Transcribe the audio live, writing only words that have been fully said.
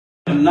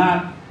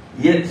not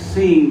yet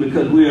seen,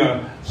 because we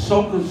are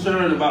so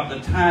concerned about the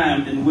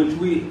time in which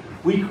we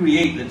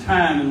create, the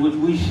time in which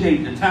we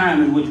shape, the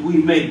time in which we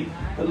make.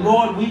 But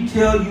Lord, we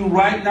tell you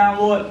right now,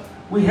 Lord,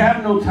 we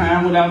have no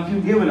time without you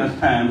giving us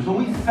time. So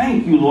we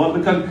thank you, Lord,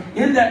 because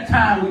in that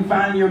time we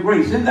find your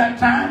grace. In that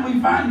time we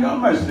find your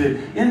mercy.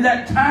 In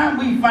that time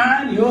we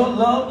find your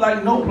love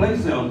like no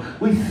place else.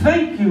 We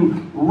thank you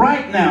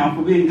right now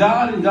for being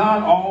God and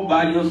God all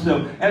by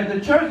yourself. As the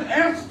church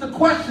answers the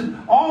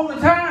question all the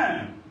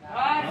time.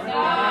 God is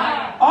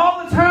God.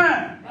 All the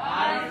time.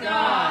 God is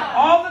God.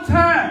 All the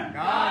time.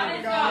 God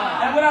is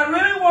God. And what I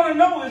really want to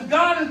know is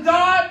God is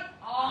God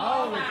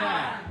All the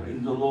time.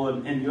 Praise the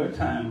Lord. In your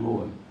time,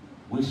 Lord,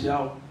 we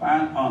shall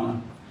find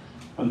honor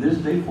from this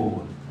day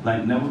forward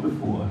like never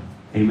before.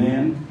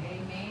 Amen.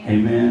 Amen.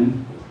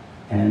 Amen.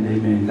 And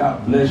amen.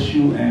 God bless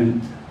you.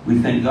 And we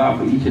thank God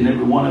for each and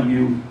every one of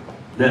you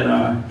that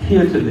are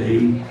here today.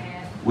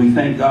 Amen. We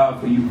thank God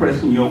for you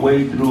pressing your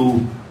way through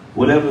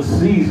whatever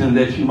season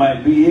that you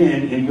might be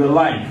in your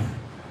life.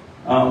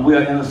 We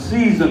are in a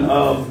season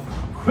of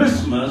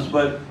Christmas,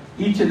 but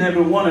each and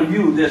every one of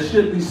you, there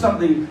should be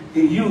something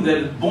in you that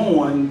is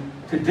born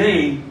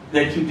today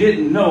that you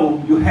didn't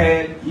know you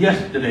had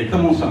yesterday.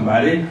 Come on,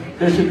 somebody.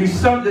 There should be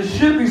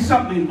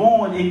something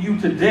born in you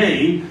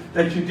today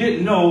that you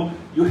didn't know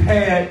you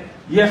had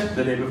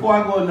yesterday. Before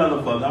I go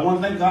another further, I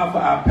want to thank God for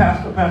our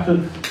pastor, Pastor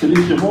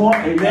Tanisha Moore.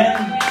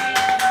 Amen.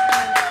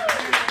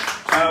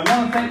 I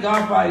want to thank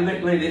God for our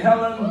elect Lady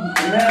Helen.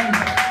 Amen.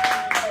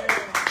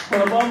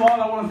 But above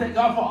all, I want to thank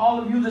God for all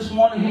of you this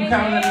morning who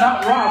counted it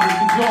not robbery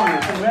to join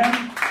us.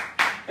 Amen.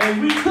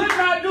 And we could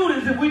not do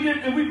this if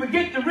we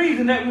forget the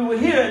reason that we were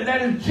here, and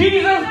that is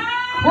Jesus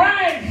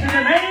Christ. In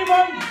the name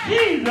of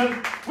Jesus,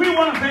 we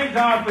want to thank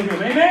God for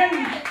him.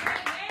 Amen.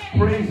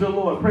 Praise the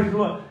Lord. Praise the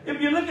Lord.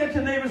 If you look at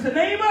your neighbor and say,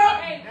 neighbor,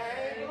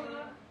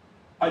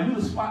 are you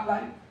the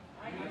spotlight?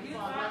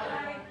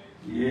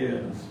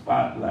 Yeah,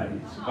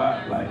 spotlight.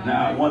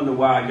 Now, I wonder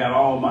why I got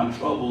all my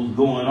troubles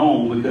going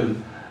on, because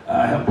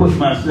I have put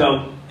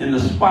myself in the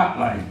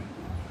spotlight.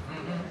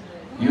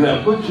 You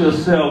have put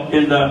yourself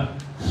in the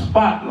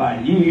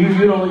spotlight.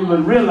 You don't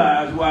even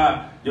realize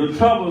why your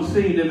troubles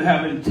seem to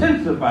have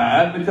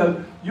intensified,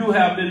 because you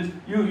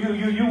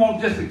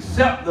won't just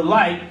accept the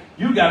light.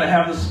 You got to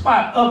have the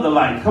spot of the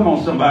light. Come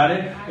on, somebody.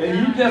 And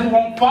you just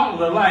won't follow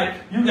the light.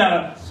 You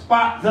got to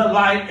spot the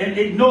light and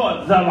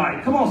ignore the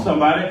light. Come on,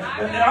 somebody.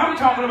 And I'm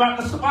talking about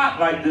the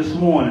spotlight this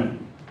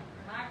morning.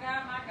 My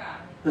God.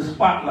 The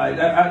spotlight.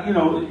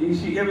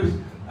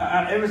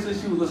 Ever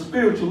since she was a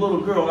spiritual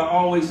little girl, I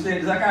always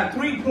said, I got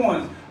 3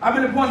 points. How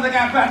many points I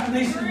got, Pastor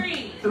Nisa?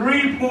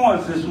 3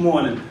 points this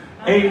morning.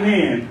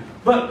 Amen.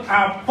 But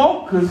our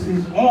focus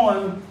is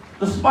on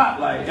the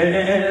spotlight.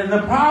 And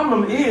the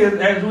problem is,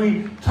 as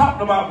we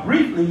talked about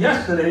briefly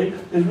yesterday,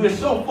 is we're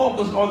so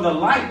focused on the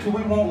light till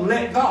we won't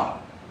let God.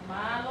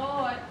 My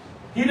Lord.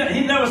 He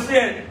never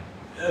said,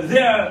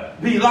 there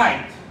be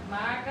light.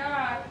 My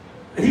God.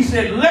 He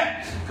said,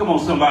 let. Come on,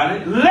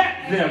 somebody.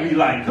 Let there be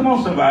light. Come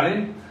on,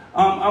 somebody.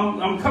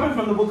 I'm coming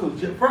from the book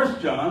of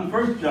 1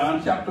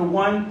 John chapter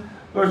 1,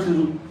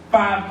 verses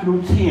 5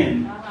 through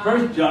 10.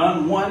 1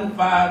 John 1,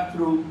 5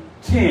 through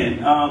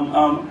 10.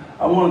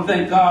 I want to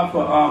thank God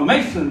for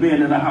Mason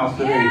being in the house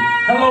today. Yay!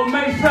 Hello,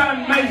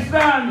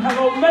 Mason.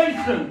 Hello,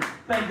 Mason.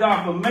 Thank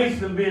God for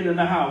Mason being in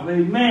the house.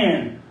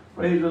 Amen.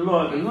 Praise the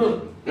Lord. And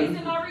look,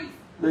 Mason Maurice.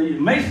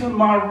 Mason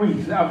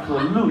Maurice,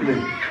 absolutely.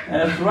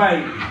 That's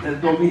right. That's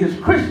going to be his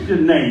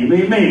Christian name.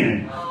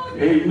 Amen.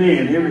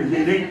 Amen.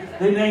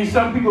 They name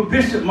some people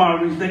Bishop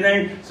Maurice. They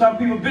name some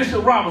people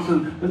Bishop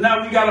Robinson. But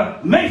now we got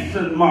a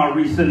Mason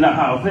Maurice in the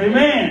house.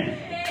 Amen.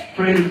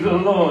 Praise the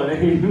Lord.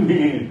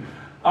 Amen.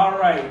 All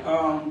right.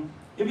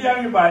 If you have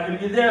anybody,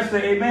 if you're there,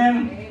 say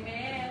amen.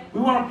 Amen. We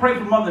want to pray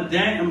for Mother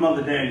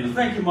Daniels.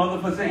 Thank you, Mother,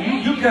 for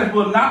saying you just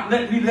will not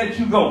let me let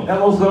you go.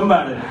 Hello,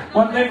 somebody.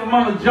 Want to pray for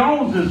Mother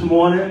Jones this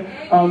morning.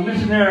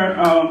 missionary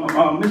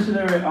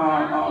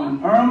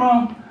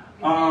Irma,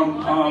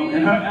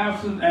 in her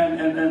absence,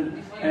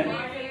 and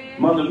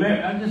Mother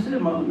Mary. I just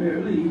said Mother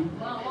Mary Lee.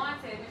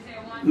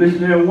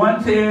 Missionary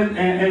Wanted,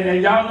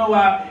 and y'all know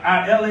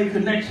our LA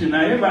connection.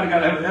 Now everybody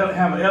got to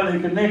have an LA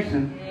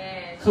connection.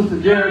 Yes.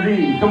 Sister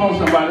Geraldine, come on,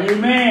 somebody.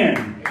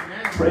 Amen.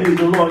 Praise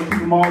the Lord. Keep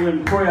them all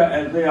in prayer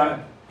as they are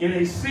in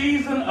a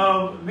season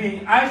of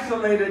being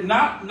isolated,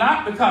 not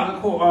because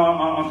of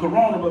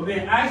Corona, but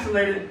being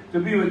isolated to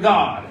be with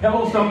God.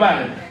 Hello,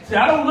 somebody. See,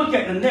 I don't look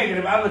at the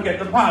negative, I look at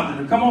the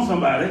positive. Come on,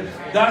 somebody.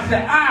 God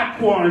said, I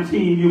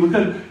quarantine you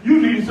because you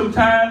need some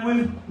time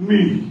with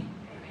me.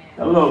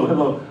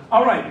 Hello.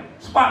 All right,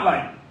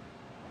 spotlight.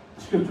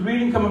 Scripture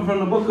reading coming from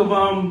the book of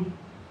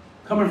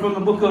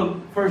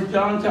 1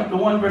 John chapter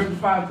 1, verses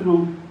 5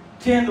 through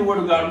 10. The Word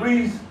of God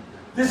reads,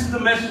 this is the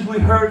message we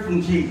heard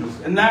from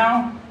Jesus, and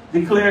now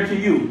declare to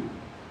you,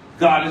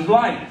 God is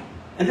light,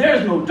 and there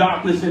is no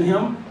darkness in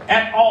him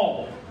at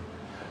all.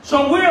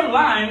 So we're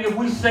lying if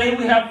we say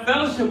we have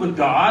fellowship with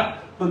God,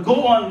 but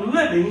go on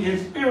living in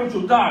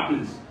spiritual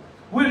darkness.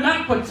 We're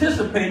not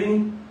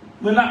participating,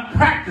 we're not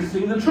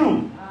practicing the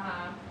truth.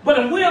 But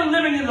if we are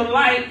living in the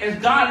light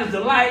as God is the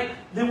light,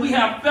 then we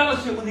have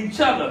fellowship with each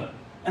other.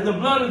 And the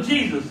blood of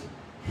Jesus,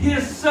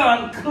 his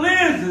son,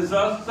 cleanses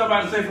us,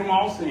 somebody say, from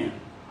all sin.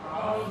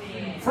 All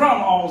sin.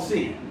 From all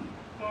sin.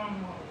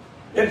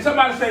 If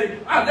somebody say,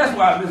 that's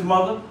why Miss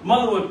Mother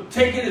would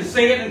take it and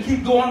say it and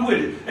keep going with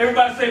it.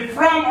 Everybody say,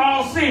 from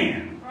all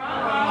sin. From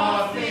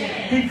all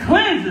sin. He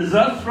cleanses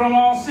us from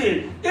all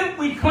sin. If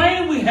we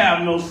claim we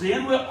have no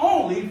sin, we're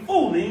only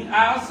fooling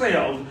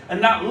ourselves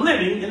and not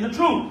living in the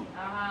truth.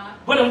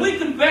 But if we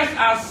confess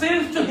our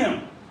sins to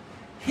him,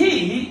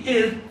 he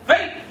is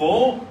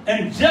faithful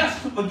and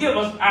just to forgive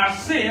us our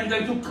sins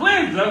and to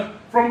cleanse us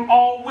from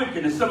all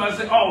wickedness. Somebody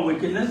say, all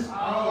wickedness.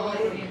 All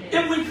wickedness.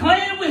 If we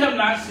claim we have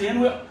not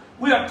sinned,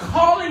 we are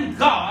calling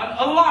God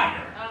a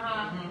liar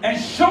and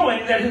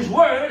showing that his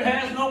word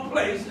has no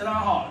place in our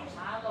hearts.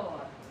 My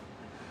Lord.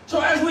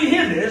 So as we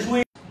hear this,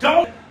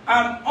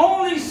 I'm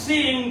only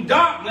seeing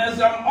darkness,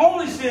 I'm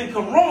only seeing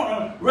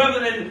corona rather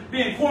than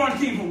being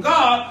quarantined from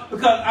God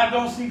because I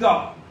don't see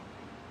God.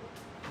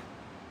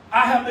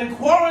 I have been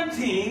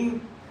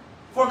quarantined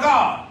for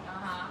God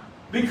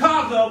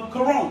because of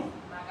corona.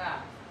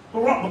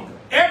 Corona.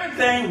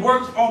 Everything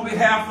works on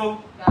behalf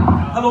of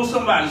God. Hello,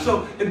 somebody.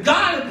 So if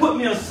God has put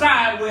me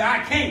aside where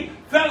I can't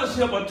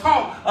fellowship or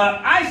talk,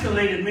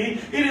 isolated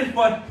me, it is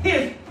for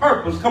his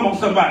purpose. Come on,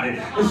 somebody.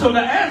 And so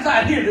now as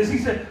I hear this, he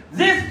said,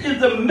 this is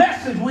the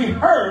message we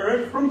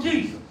heard from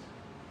Jesus.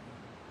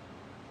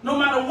 No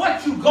matter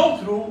what you go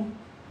through,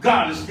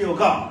 God is still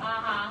God.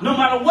 No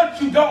matter what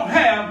you don't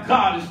have,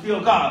 God is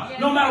still God.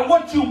 No matter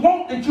what you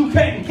want that you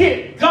can't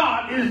get,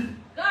 God is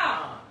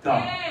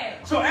God.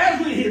 So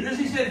as we hear this,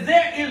 he said,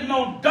 there is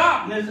no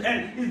darkness,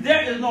 and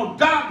there is no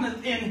darkness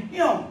in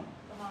him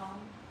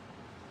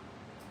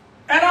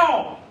at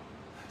all.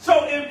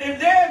 So if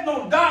there is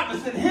no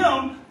darkness in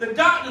him, the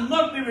darkness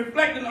must be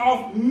reflecting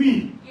off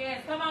me.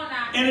 Yes, come on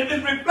now. And if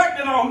it's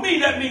reflecting off me,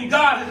 that means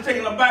God is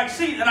taking a back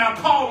seat, and I'll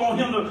call on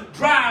him to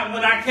drive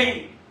when I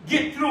can't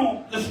get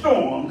through the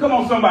storm. Come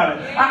on, somebody.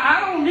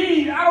 I don't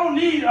need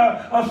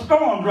a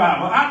storm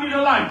driver. I need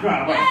a life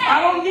driver.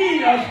 I don't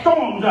need a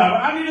storm driver.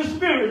 I need a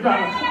spirit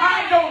driver.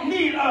 I don't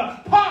need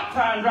a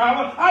part-time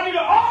driver. I need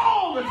an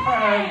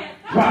all-the-time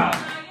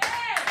driver.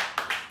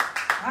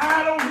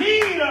 I don't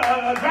need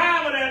a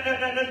driver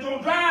that's going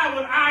to drive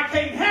when I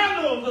can't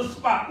handle the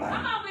spotlight.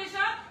 Come on, Bishop.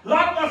 A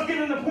lot of us get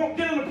in the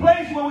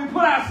place where we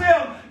put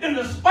ourselves in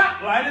the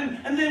spotlight,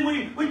 and then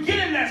we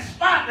get in that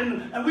spot,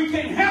 and we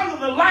can't handle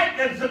the light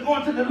that's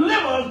going to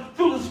deliver us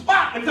through the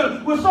spot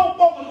because we're so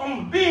focused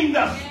on being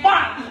the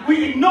spot,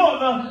 we ignore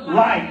the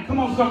light. Come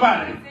on,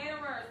 somebody.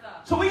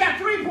 So we got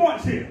 3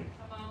 points here.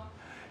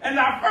 And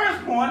our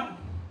first point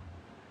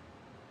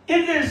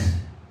in this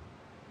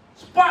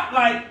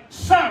spotlight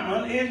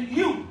sermon is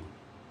you.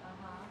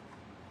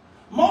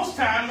 Most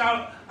times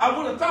I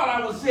would have thought I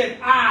would have said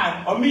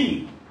I or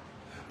me.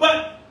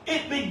 But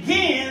it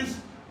begins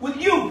with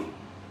you.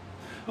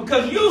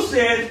 Because you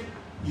says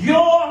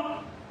you're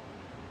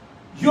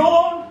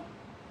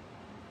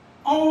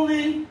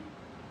only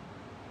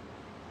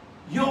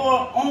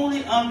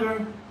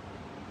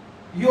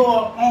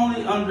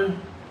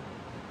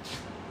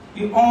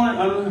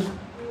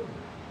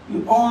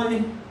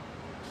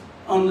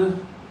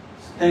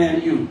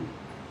understand you.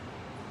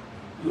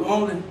 You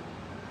only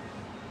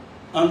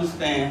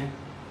understand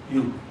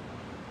you.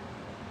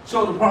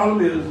 So the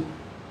problem is,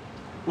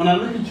 when I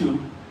look at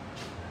you,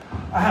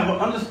 I have an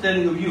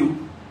understanding of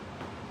you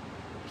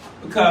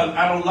because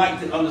I don't like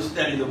the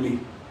understanding of me.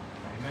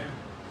 Amen.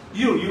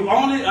 You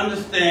only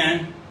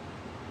understand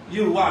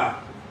you. Why?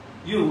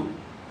 You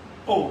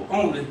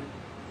only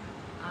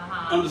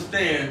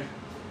understand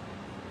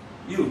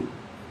you.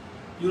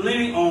 You're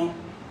leaning on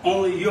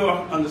only your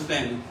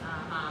understanding.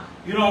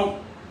 You don't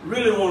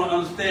really want to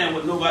understand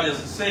what nobody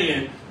else is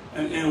saying.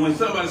 And when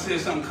somebody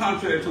says something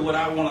contrary to what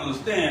I want to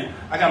understand,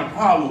 I got a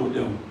problem with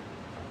them.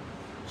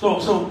 So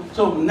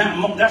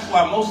now, that's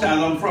why most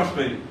times I'm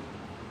frustrated.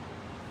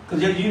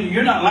 Because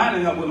you're not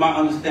lining up with my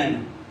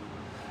understanding.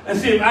 And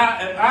see, if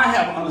I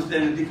have an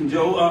understanding, Deacon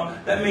Joe,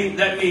 that means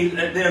that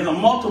there's a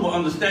multiple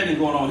understanding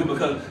going on here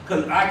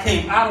because I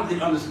came out of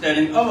the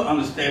understanding of an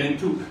understanding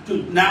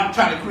to now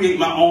try to create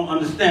my own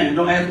understanding.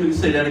 Don't ask me to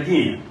say that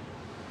again.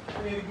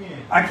 Say it again.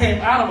 I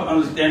came out of an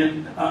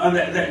understanding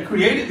that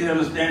created the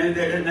understanding,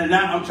 and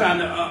now I'm trying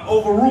to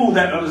overrule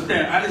that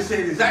understanding. I didn't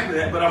say exactly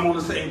that, but I'm on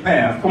the same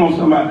path. Come on,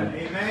 somebody.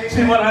 Amen.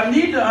 See, what I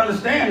need to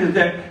understand is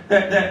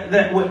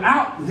that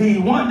without the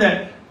one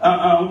that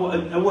I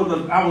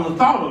was a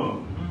thought of.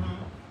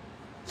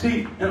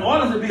 See, in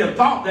order to be a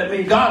thought, that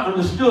means God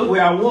understood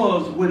where I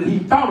was when he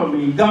thought of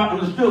me. God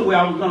understood where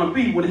I was going to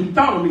be when he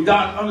thought of me.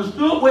 God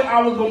understood where I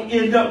was going to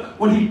end up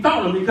when he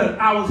thought of me because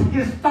I was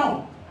his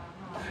thought.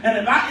 And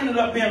if I ended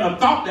up being a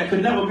thought that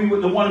could never be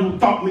with the one who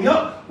thought me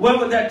up, what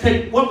would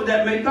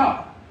that make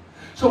God?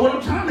 So what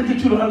I'm trying to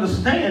get you to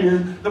understand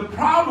is the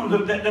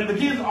problem that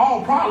begins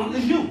all problems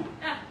is you.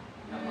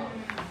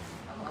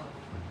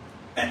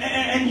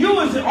 And you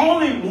is the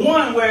only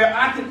one where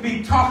I could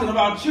be talking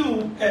about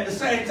you at the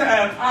same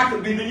time I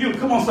could be the you.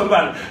 Come on,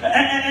 somebody.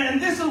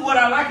 And this is what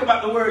I like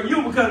about the word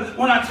you, because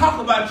when I talk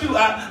about you,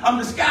 I'm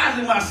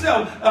disguising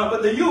myself,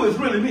 but the you is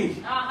really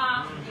me.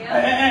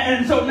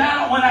 And so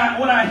now when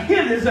I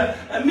hear this,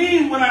 it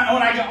means when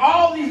I get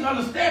all these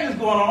understandings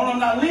going on, I'm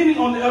not leaning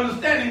on the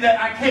understanding that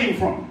I came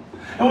from.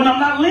 And when I'm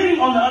not leaning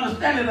on the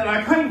understanding that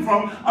I came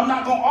from, I'm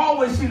not going to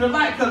always see the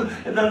light, because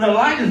the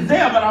light is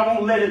there, but I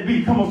won't let it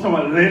be. Come on,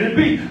 somebody, let it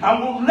be. I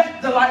won't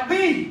let the light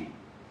be.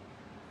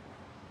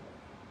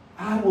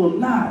 I will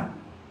not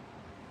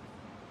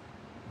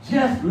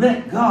just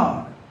let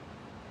God.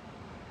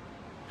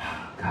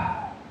 Oh,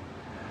 God.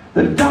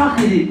 The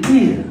darker it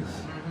is,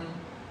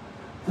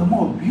 the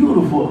more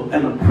beautiful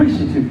and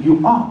appreciative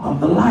you are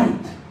of the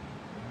light.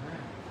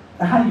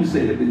 Now, how do you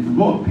say that? It's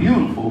more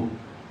beautiful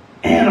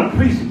and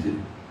appreciative.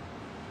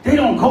 They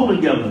don't go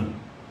together.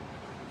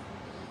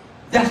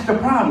 That's the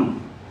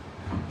problem.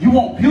 You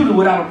want beauty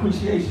without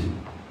appreciation.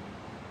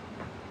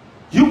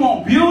 You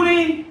want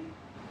beauty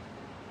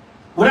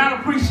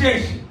without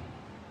appreciation.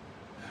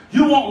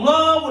 You want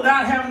love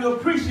without having to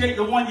appreciate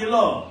the one you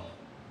love.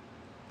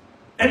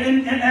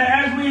 And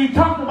as we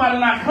talked about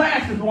in our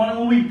class this morning,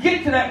 when we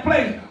get to that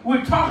place,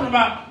 we're talking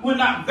about we're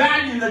not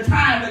valuing the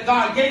time that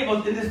God gave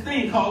us in this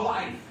thing called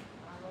life.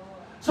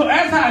 So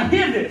as I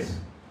hear this,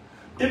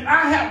 if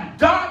I have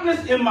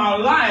darkness in my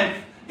life,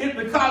 it's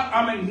because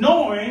I'm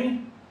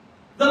ignoring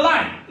the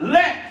light.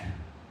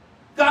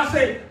 God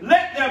said,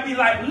 let there be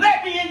light.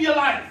 Let me in your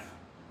life.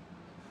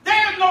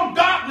 There is no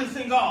darkness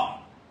in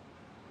God.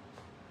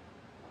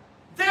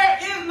 There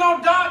is no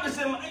darkness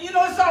in,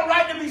 it's all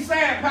right to be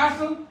sad,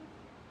 Pastor.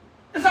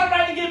 It's all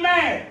right to get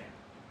mad.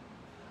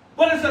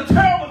 But it's a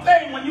terrible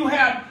thing when you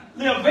have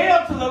the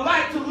avail to the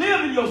light to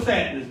live in your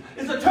sadness.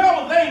 It's a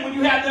terrible thing when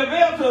you have the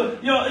avail to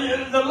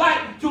the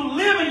light to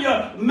live in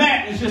your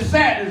madness, your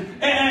sadness,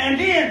 and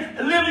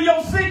then live in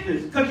your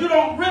sickness. Because you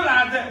don't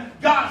realize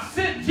that God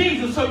sent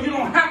Jesus so you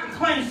don't have to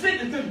claim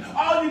sickness. Because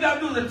all you got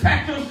to do is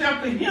attach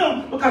yourself to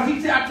him, because he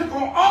said, I took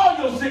on all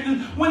your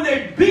sickness when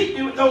they beat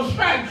you with those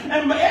stripes.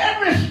 And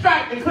every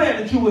stripe declared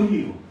that you were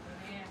healed.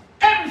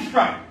 Every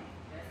stripe.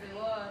 Yes, it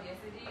was. Yes,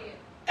 it did.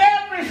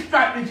 Every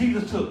stripe that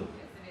Jesus took.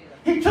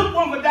 He took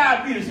one for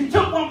diabetes. He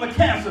took one for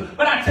cancer.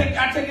 But I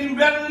take even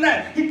better than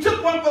that. He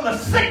took one for the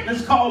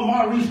sickness called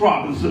Maurice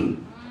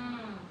Robinson.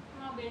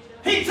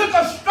 He took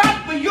a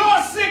stripe for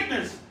your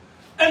sickness.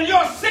 And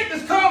your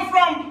sickness comes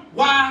from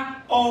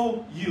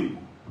Y-O-U.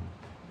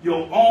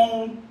 Your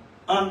own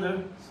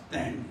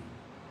understanding.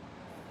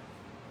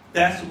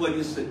 That's where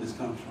your sickness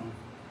comes from.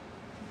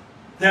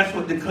 That's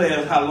what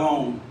declares how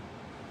long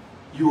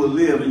you will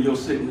live in your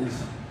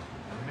sickness.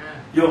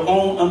 Your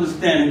own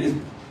understanding is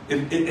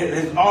it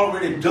has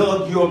already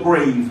dug your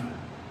grave.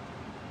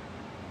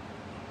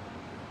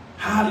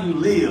 How do you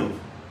live?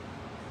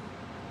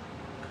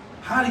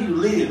 How do you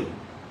live?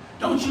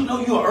 Don't you know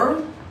you're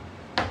earth?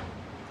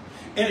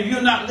 And if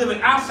you're not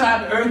living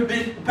outside the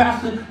earth,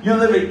 Pastor, you're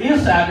living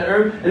inside the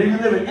earth. And if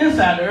you're living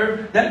inside the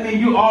earth, that means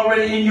you're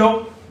already in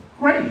your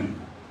grave.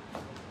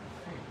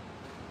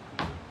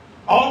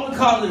 All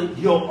because of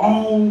your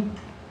own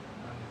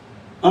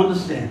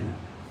understanding.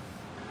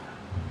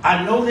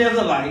 I know there's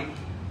a light.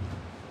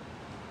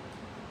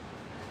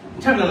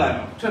 Turn the light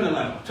off. Turn the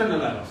light off. Turn the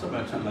light off.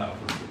 Somebody turn the light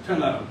off. Turn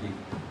the light off.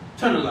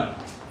 Turn the light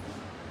off.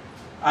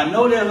 I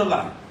know there's a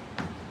light.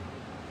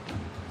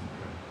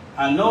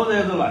 I know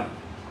there's a light.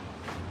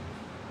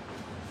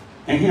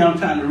 And here I'm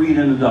trying to read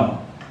in the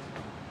dark.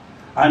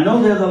 I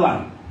know there's a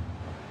light.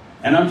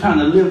 And I'm trying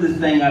to live this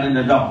thing out in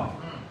the dark.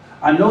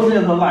 I know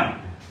there's a light.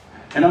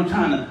 And I'm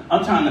trying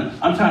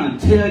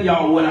to tell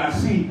y'all what I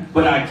see,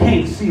 but I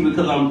can't see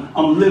because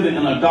I'm living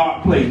in a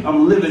dark place.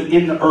 I'm living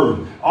in the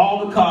earth.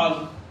 All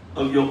because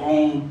of your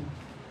own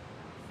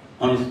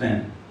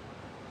understanding.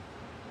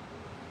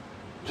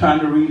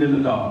 Trying to read in the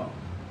dark.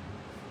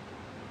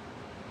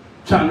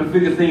 Trying to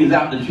figure things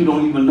out that you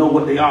don't even know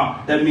what they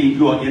are. That means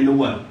you are in the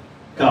what?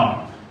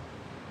 God.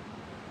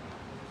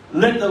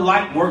 Let the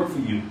light work for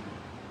you.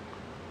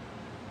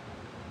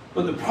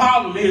 But the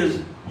problem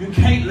is you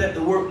can't let the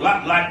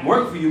light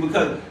work for you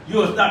because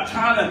you're not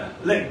trying to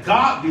let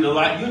God be the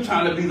light. You're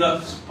trying to be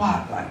the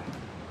spotlight.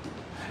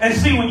 And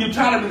see, when you're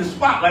trying to be the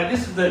spotlight,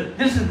 this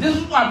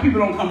is why people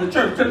don't come to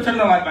church. Turn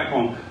the light back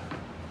on,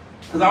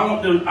 because I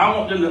want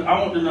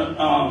them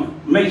to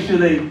make sure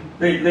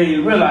they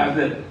realize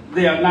that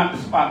they are not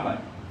the spotlight.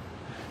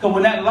 Because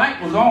when that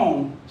light was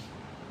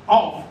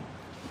off,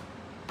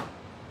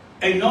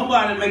 ain't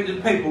nobody make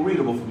this paper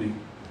readable for me.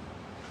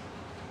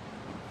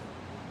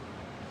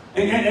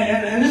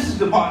 And this is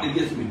the part that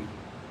gets me.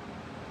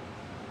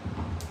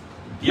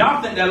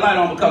 Y'all think that light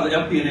on because of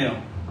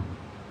LP&L.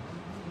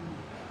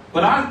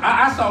 But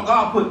I saw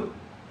God put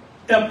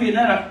LP&L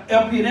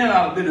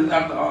out of business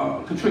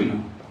after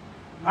Katrina.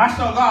 I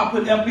saw God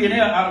put LP&L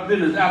out of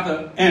business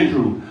after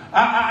Andrew.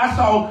 I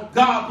saw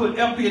God put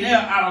LP&L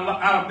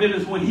out of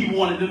business when he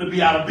wanted them to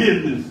be out of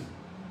business.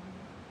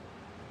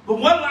 But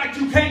one light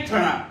you can't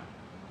turn out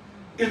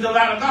is the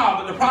light of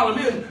God. But the problem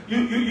is,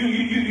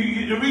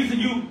 the reason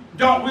you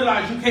don't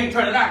realize you can't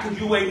turn it out because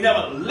you ain't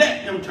never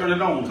let him turn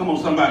it on. Come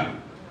on, somebody.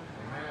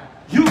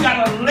 You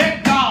got to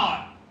let God.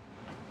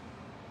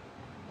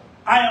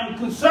 I am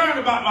concerned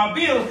about my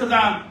bills because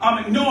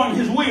I'm ignoring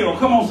his will.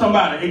 Come on,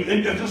 somebody.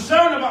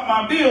 Concerned about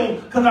my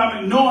bills because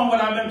I'm ignoring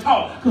what I've been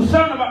taught.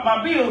 Concerned about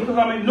my bills because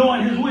I'm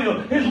ignoring his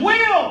will. His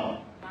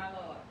will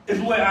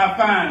is where I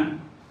find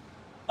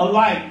a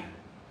light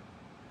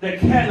that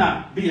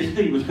cannot be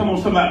extinguished. Come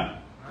on, somebody.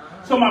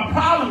 So my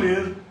problem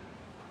is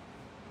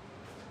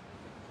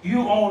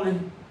you only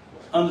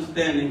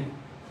understanding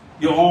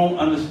your own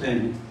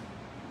understanding.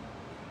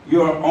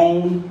 Your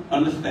own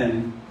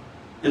understanding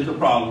is the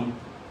problem.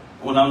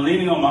 When I'm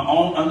leaning on my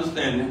own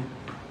understanding,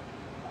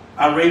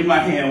 I raise my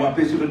hand while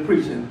Bishop is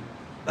preaching.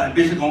 Like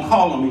Bishop going to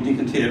call on me,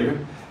 Deacon Terry.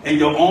 And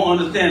your own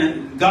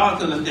understanding,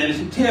 God's understanding,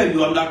 should tell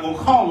you I'm not going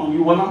to call on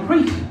you while I'm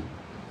preaching.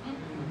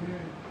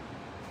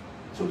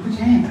 So put your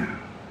hand down.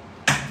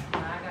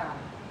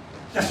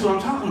 That's what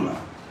I'm talking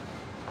about.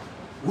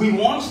 We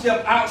want to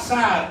step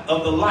outside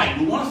of the light.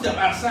 We want to step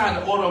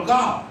outside the order of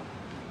God.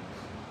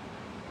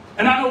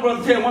 And I know,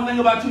 Brother Ted, one thing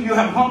about you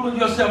have humbled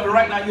yourself, and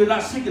right now you're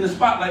not seeking the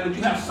spotlight, but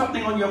you have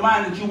something on your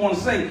mind that you want to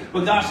say.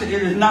 But God said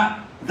it is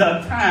not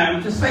the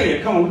time to say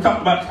it. Come on, we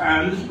talked about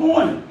time this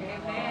morning.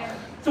 Amen.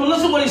 So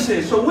listen to what he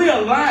says. So we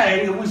are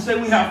lying if we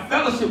say we have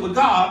fellowship with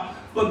God,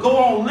 but go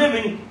on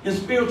living in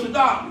spiritual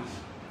darkness.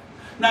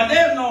 Now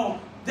there's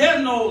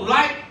no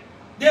light,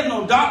 there's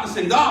no darkness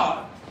in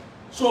God.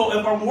 So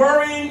if I'm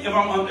worrying, if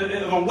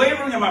I'm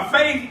wavering in my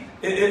faith,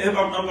 if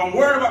I'm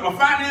worried about my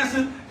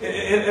finances,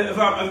 if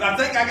I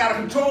think I got to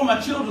control my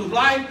children's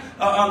life,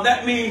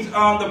 that means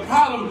the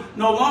problem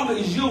no longer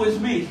is you, it's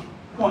me.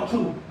 Point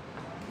two.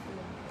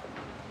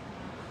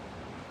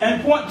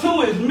 And point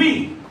two is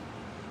me.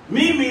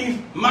 Me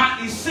means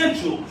my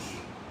essentials.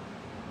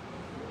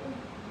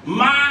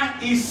 My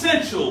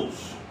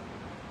essentials.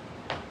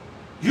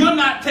 You're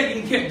not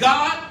taking care of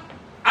God.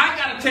 I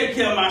got to take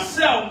care of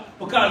myself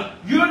because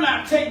you're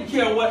not taking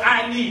care of what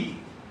I need.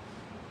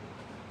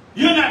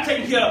 You're not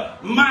taking care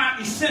of my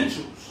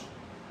essentials.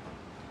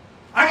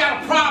 I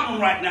got a problem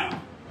right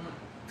now.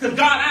 Because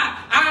God,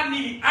 I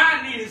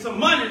needed some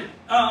money.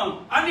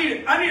 I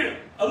needed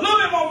a little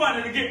bit more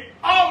money to get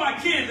all my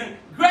kids and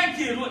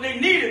grandkids what they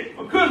needed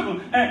for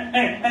Christmas.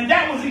 And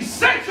that was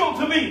essential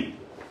to me.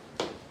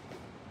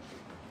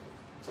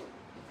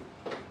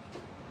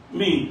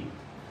 Me.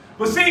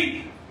 But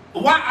see,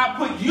 why I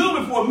put you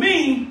before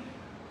me,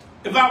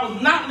 if I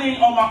was not leaning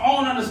on my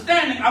own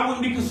understanding, I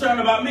wouldn't be concerned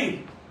about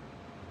me.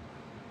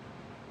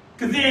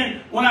 Because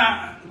then, when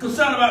I'm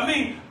concerned about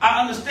me, I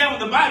understand what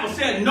the Bible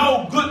said,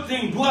 no good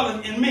thing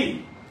dwelleth in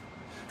me.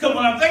 Because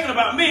when I'm thinking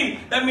about me,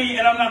 that means,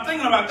 and I'm not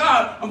thinking about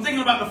God, I'm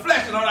thinking about the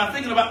flesh, and I'm not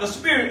thinking about the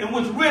spirit, and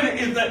which really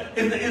is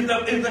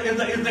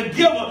the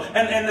giver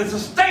and the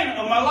sustainer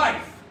of my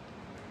life.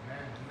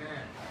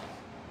 Amen.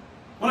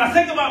 When I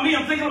think about me,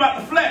 I'm thinking about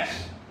the flesh.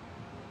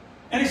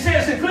 And he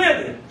says it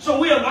clearly. So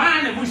we are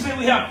lying if we say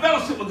we have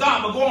fellowship with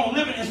God, but go on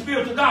living in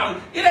spiritual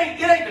darkness. It ain't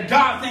the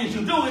dark things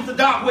you do, it's the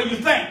dark way you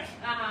think.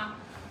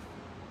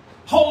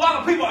 Whole lot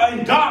of people are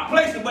in dark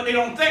places, but they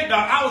don't think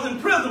dark. I was in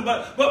prison,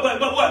 but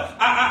what?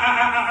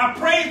 I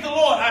praised the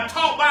Lord. I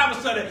taught Bible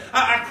study.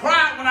 I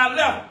cried when I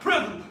left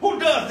prison. Who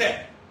does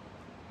that?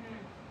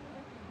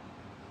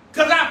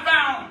 Because I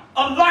found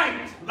a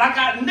light like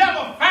I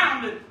never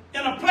found it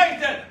in a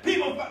place that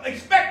people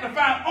expect to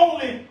find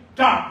only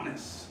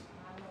darkness.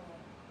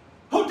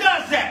 Who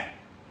does that?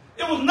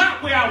 It was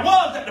not where I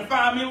was that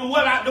defined me. It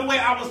was the way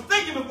I was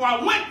thinking before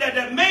I went there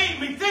that made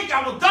me think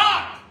I was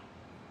dark.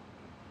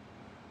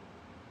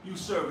 You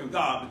serving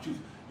God, but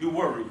you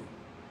worried.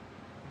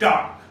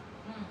 Dark.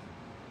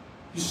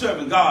 You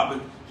serving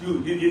God, but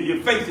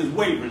your faith is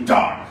wavering.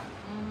 Dark.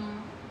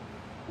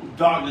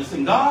 Darkness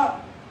in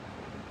God.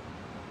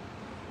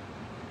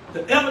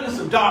 The evidence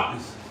of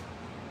darkness.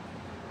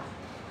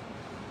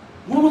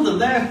 When was the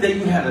last day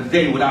you had a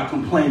day without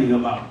complaining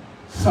about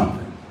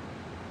something?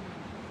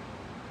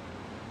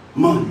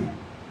 Money.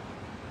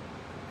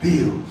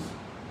 Bills.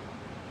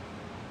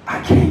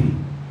 I can't.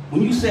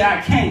 When you say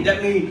I can't,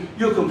 that means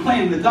you're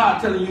complaining to God,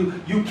 telling you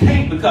you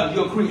can't because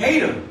your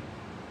creator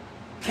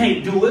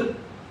can't do it.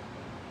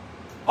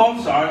 Oh,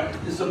 I'm sorry.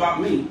 It's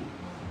about me.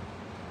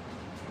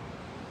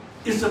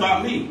 It's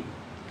about me.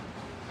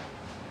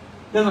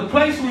 There's a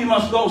place we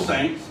must go,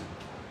 saints.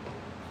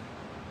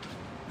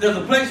 There's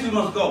a place we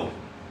must go.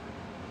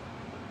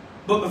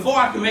 But before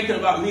I can make it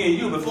about me and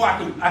you, before I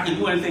can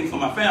do anything for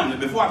my family,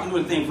 before I can do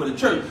anything for the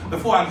church,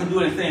 before I can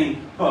do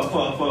anything for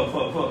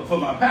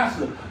my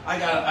pastor, I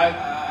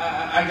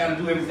gotta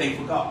do everything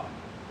for God.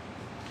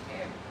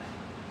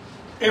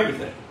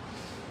 Everything.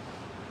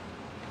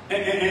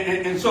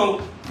 And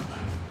so,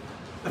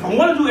 if I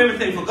want to do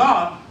everything for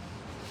God,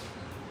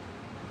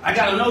 I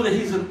gotta know that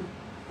He's an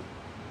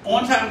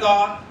on-time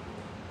God,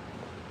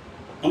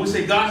 and we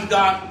say God is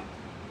God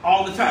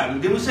all the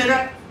time. Did we say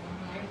that?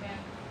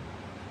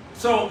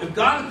 So if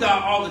God is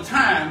God all the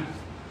time,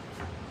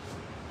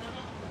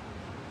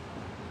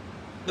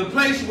 the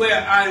place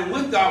where I am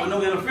with God with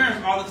no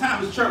interference all the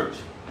time is church.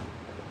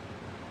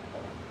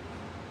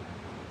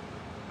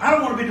 I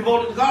don't want to be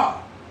devoted to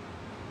God.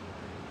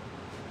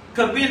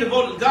 Because being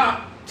devoted to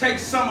God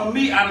takes some of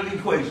me out of the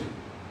equation.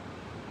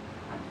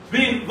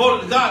 Being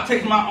devoted to God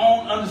takes my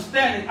own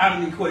understanding out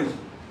of the equation.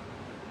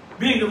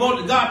 Being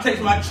devoted to God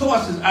takes my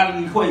choices out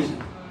of the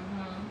equation.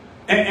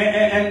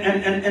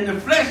 And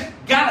the flesh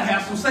gotta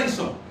have some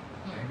say-so.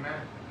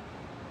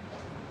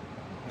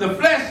 The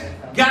flesh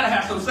gotta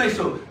have some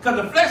say-so. Because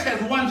the flesh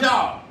has one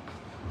job: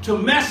 to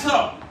mess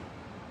up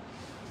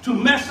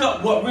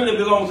what really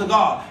belongs to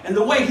God. And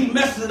the way he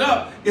messes it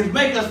up is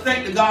make us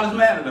think that God is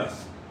mad at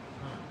us.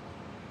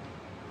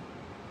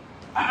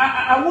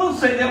 I will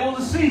say there was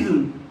a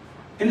season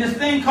in this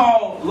thing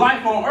called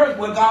life on earth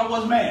where God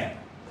was mad.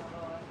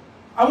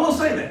 I will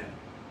say that.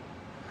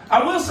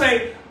 I will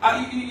say,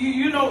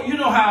 you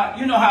know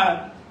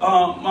how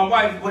my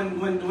wife,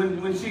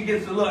 when she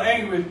gets a little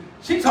angry,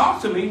 she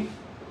talks to me,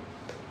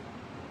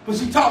 but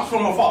she talks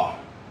from afar.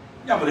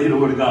 Y'all better hear the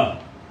word of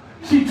God.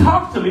 She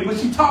talks to me, but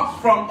she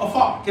talks from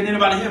afar. Can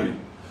anybody hear me?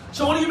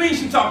 So what do you mean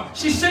she talks?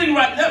 She's sitting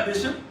right there,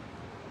 Bishop,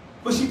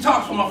 but she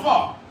talks from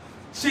afar.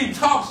 She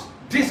talks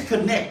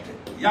disconnected.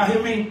 Y'all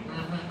hear me?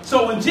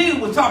 So when Jesus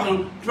was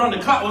talking from the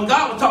cloud, when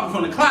God was talking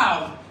from the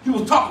clouds, he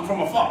was talking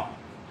from afar.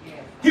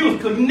 He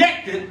was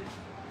connected,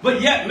 but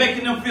yet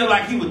making them feel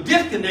like he was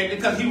disconnected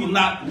because he was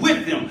not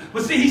with them.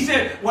 But see, he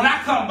said, when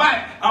I come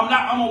back, I'm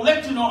going to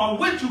let you know I'm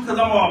with you because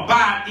I'm going to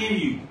abide in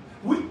you.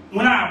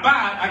 When I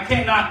abide, I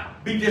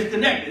cannot be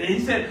disconnected. And he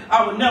said,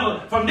 I will never,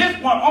 from this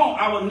point on,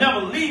 I will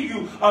never leave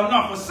you or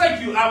not forsake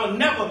you.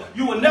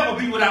 You will never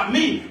be without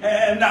me.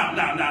 And no.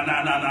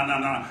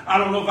 I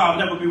don't know if I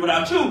will never be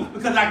without you,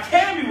 because I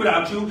can be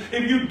without you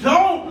if you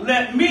don't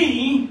let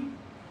me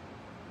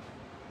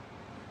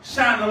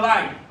shine the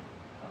light.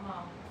 Come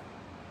on.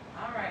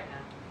 All right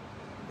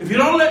now. If you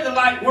don't let the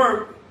light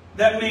work,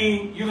 that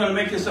means you're going to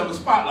make yourself a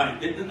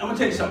spotlight. I'm going to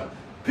tell you something.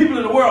 People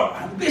in the world,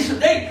 Bishop,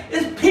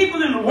 it's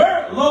people in the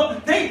world,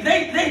 Lord. They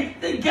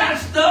got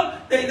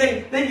stuff. They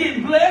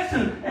get blessed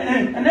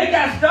and they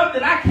got stuff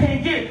that I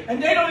can't get.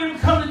 And they don't even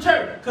come to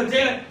church because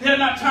they're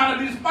not trying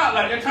to be the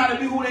spotlight. They're trying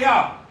to be who they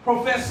are,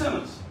 professed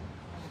sinners.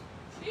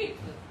 Jesus.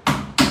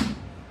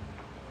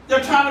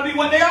 They're trying to be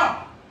what they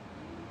are.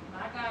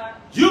 My God.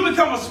 You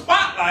become a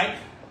spotlight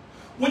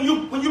when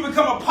you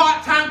become a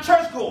part-time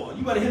churchgoer.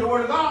 You better hear the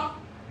word of God.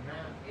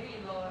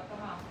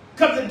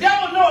 Because the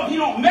devil knows if he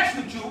don't mess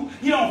with you,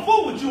 he don't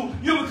fool with you,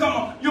 you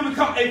become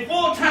a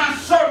full-time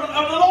servant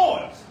of the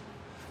Lord's.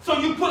 So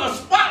you put a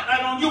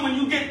spotlight on you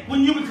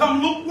when you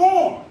become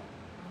lukewarm.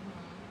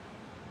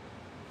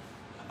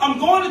 I'm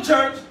going to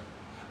church,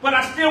 but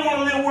I still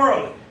want to live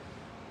worldly.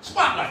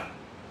 Spotlight.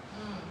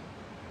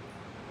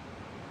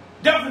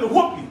 Devil will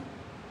whoop you.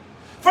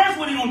 First,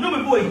 what he gonna do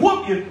before he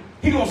whoop you,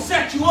 he gonna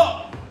set you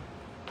up,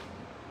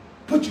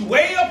 put you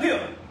way up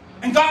here,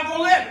 and God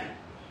gonna let it.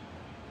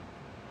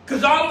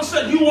 Because all of a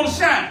sudden you want to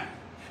shine.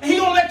 And he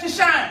going to let you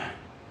shine.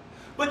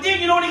 But then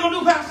you know what he going to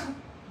do, Pastor?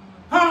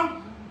 Huh?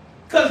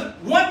 Because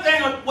one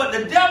thing, what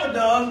the devil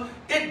does,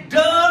 it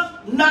does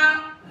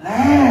not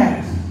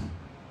last.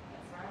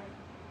 That's right.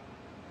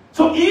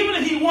 So even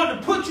if he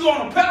wanted to put you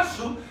on a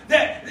pedestal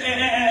that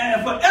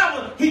and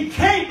forever, he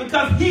can't,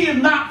 because he is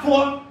not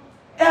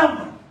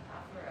forever.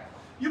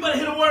 You better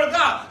hear the word of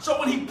God. So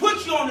when he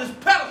puts you on this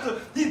pedestal,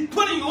 he's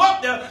putting you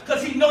up there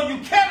because he knows you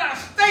cannot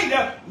stay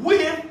there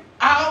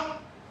without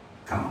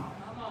God.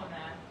 Come on now.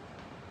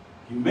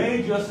 You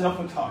made yourself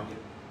a target.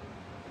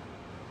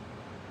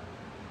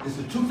 It's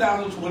the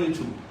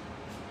 2022.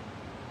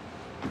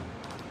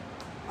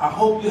 I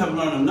hope you have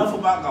learned enough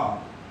about God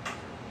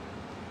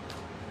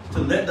to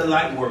let the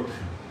light work.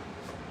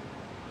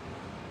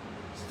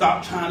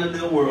 Stop trying to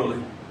live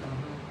worldly.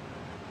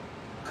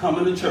 Come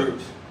into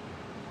church.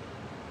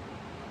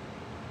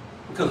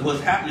 Because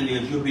what's happening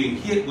is you're being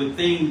hit with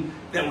things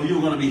that you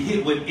were going to be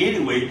hit with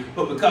anyway,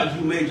 but because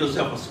you made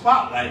yourself a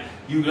spotlight,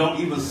 you don't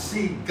even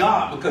see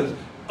God because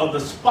of the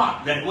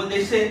spot, that what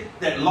they said,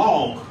 that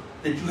log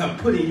that you have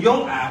put in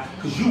your eye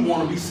because you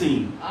want to be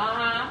seen.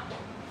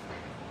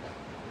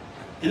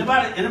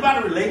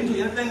 Anybody relating to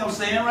anything I'm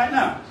saying right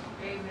now?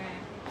 Amen.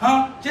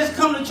 Huh? Just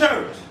come to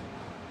church.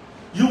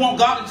 You want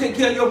God to take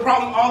care of your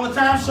problem all the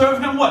time?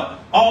 Serve him what?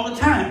 All the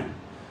time.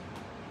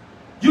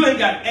 You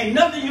ain't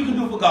nothing you can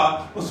do for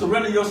God but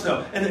surrender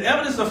yourself. And the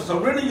evidence of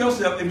surrendering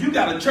yourself, if you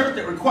got a church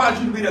that requires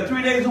you to be there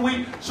 3 days a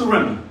week,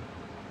 surrender.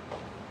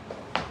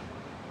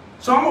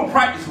 So I'm gonna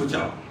practice with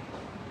y'all.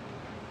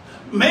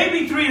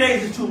 Maybe 3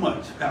 days is too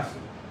much, Pastor.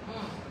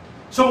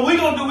 So we're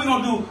gonna do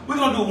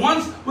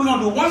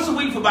once a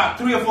week for about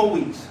 3 or 4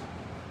 weeks.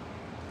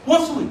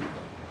 Once a week.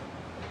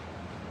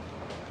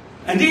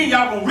 And then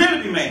y'all gonna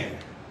really be mad.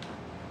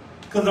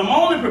 Because I'm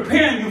only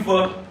preparing you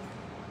for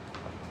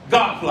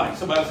God's light.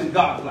 Somebody say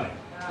God's light.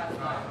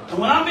 And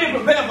when I'm being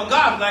prepared for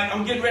God's light,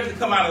 I'm getting ready to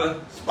come out of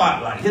the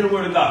spotlight. Hear the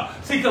word of God.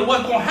 See, because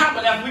what's going to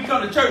happen after we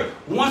come to church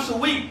once a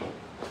week,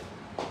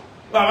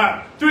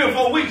 about 3 or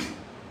 4 weeks,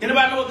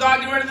 anybody know what God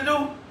getting ready to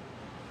do?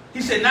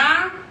 He said,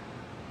 now,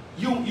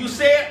 You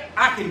said,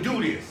 I can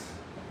do this.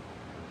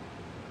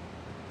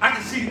 I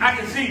can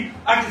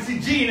see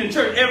Gene in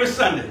church every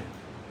Sunday.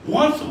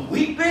 Once a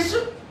week,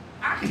 Bishop?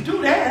 I can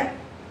do that.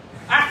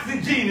 I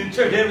can see Gene in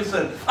church every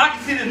Sunday. I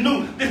can see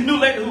this new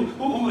lady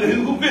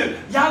who been.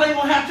 Y'all ain't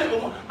gonna have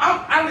church.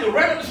 I live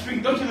right up the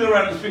street. Don't you live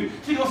right up the street?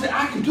 She gonna say,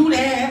 I can do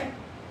that.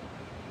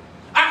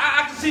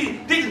 I can see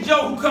Deacon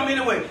Joe who come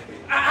anyway.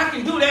 I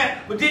can do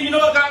that. But then you know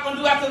what God's gonna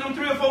do after them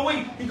 3 or 4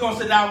 weeks? He's gonna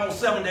say, now I want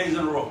 7 days in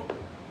a row.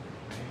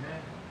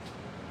 Amen.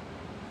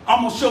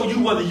 I'm gonna show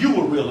you whether you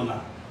were real or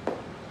not.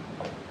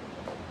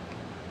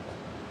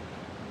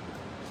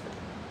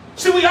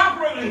 See, we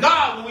operate in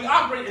God when we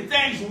operate in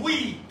things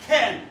we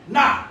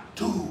cannot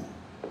do.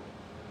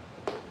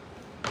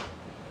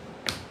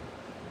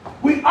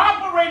 We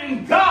operate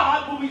in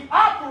God when we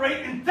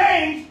operate in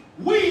things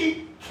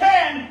we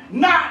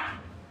cannot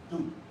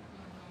do.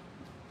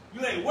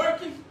 You ain't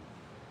working,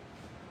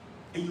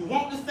 and you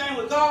want this thing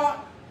with God,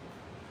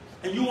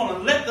 and you want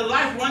to let the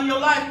life run your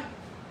life,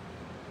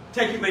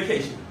 take your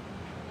vacation.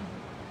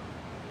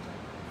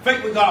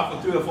 Fake with God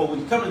for 3 or 4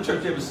 weeks. Come to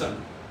church every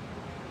Sunday.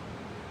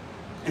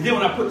 And then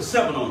when I put the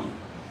 7 on you,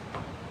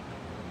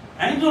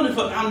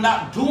 I'm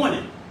not doing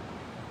it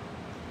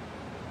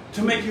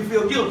to make you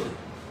feel guilty.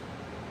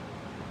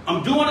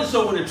 I'm doing it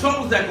so when the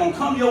troubles that are going to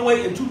come your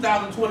way in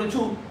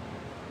 2022,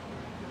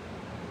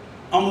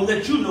 I'm going to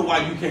let you know why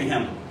you can't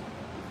handle it.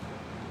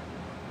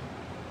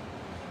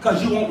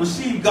 Because you won't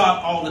receive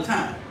God all the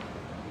time.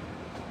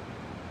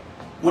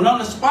 When on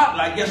the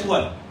spotlight, guess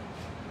what?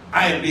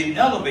 I have been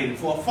elevated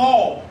for a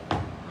fall.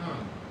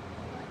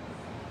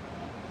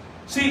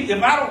 See,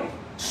 if I don't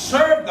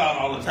serve God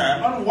all the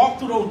time, I don't walk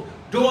through those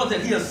doors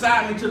that he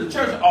assigned me to the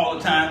church all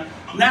the time,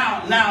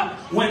 now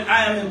when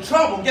I am in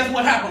trouble, guess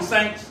what happens,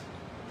 saints?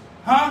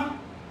 Huh?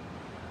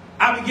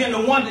 I begin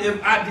to wonder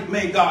if I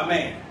made God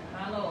mad.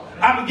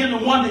 I begin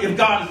to wonder if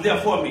God is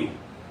there for me.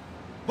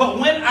 But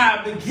when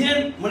I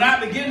begin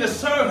to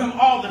serve him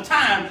all the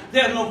time,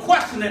 there's no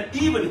question that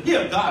even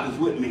here God is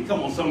with me.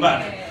 Come on,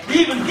 somebody.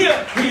 Even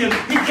here he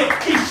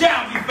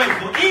shall be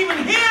faithful.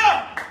 Even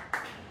here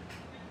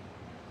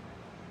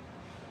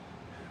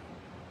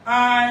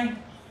I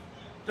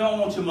don't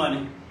want your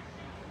money.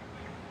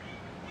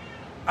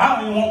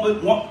 I don't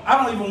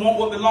even want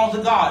what belongs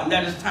to God, and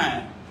that is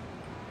time.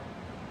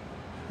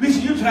 Lisa,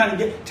 you're trying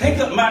to take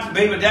up my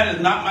baby. That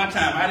is not my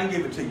time. I didn't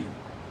give it to you.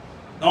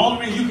 The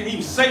only reason you can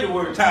even say the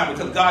word time is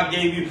because God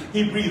gave you,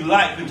 he breathed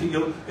life into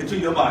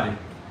your body.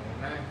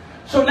 Amen.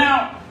 So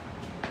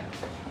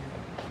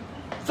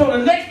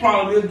the next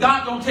problem is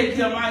God don't take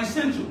care of my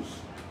essentials.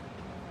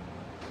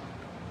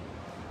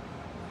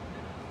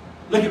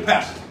 Look at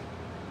Pastor.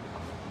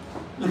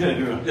 Look at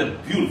that girl. That's a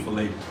beautiful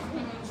lady.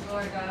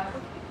 Lord God.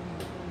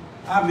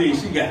 I mean,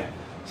 she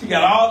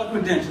got all the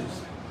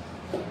credentials.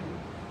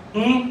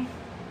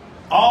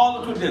 All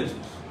the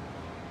credentials.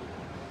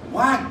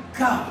 Why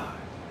God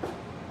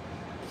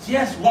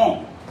just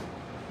won't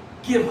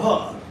give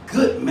her a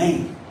good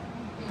man?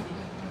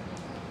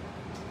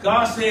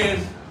 God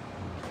says,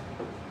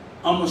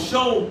 I'm going to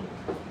show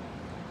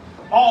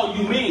all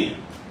you men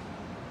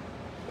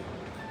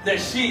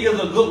that she is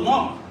a good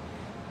woman.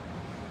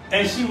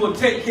 And she will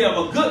take care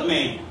of a good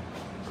man.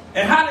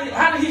 And how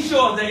did he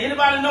show us that?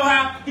 Anybody know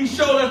how he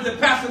showed us that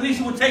Pastor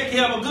Lisa would take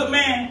care of a good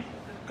man?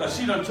 Because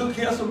she done took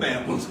care of some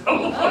bad ones. You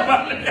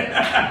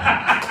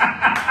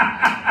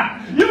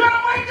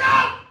better wake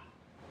up!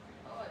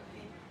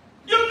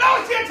 You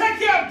know she'll take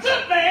care of a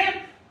good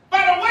man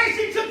by the way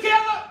she took care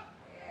of her.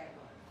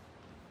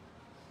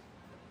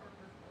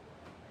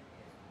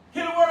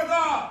 Hear the word of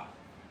God.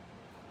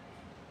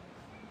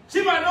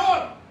 She my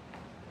daughter.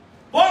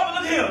 Boy,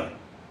 but look here.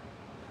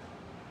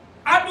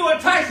 I do her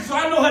Tyson, so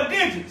I know her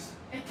digits.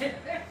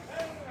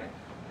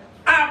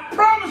 I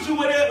promise you,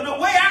 the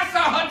way I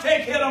saw her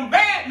take care of them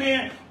bad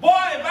men,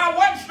 boy, if I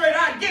wasn't straight,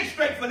 I'd get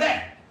straight for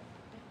that.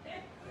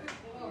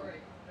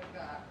 Glory to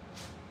God.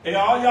 Hey,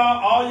 all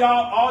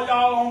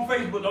y'all on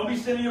Facebook, don't be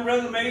sending your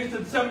resumes to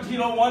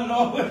 1701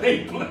 Northwest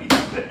 8th Place.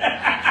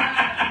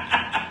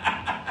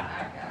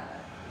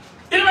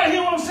 Anybody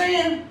hear what I'm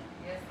saying?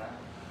 Yes, sir.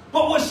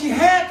 But what she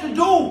had to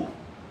do,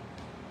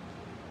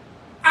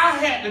 I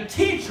had to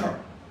teach her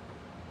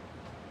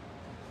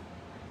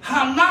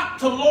how not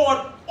to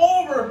lord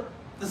over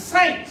the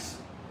saints.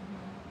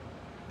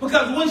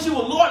 Because when she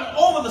was lording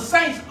over the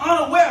saints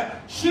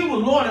unaware, she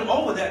was lording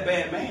over that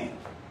bad man.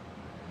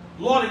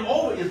 Lording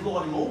over is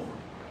lording over.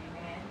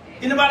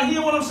 Anybody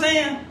hear what I'm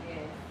saying?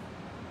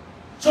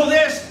 So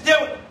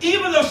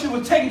even though she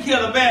was taking care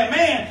of the bad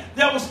man,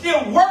 there was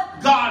still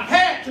work God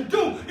had to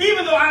do.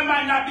 Even though I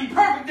might not be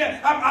perfect,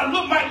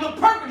 might look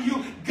perfect to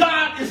you,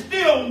 God is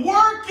still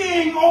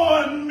working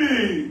on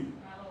me.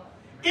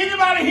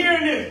 Anybody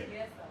hearing this?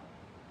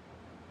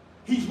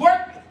 He's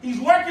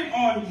working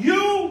on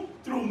you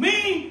through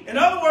me. In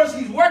other words,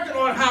 he's working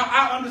on how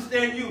I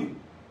understand you.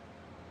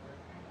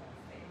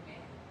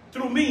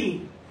 Through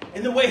me.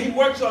 And the way he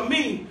works on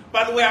me,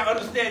 by the way I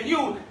understand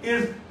you,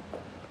 is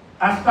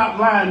I stop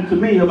lying to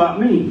me about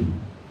me.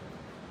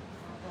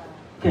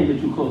 Can you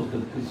too close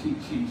because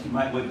she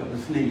might wake up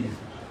and sneeze.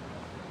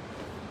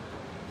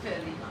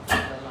 Baby.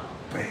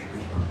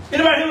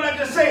 Anybody hear what I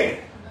just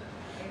said?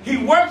 He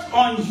works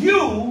on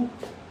you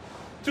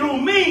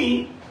through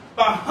me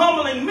by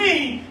humbling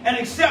me and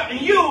accepting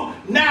you.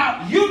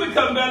 Now you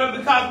become better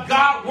because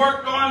God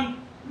worked on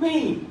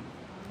me.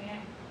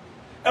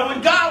 And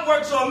when God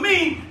works on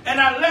me and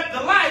I let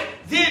the light,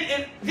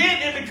 then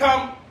it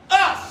become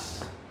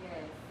us.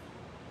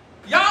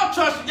 Y'all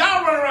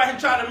run around here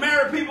trying to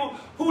marry people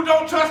who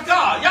don't trust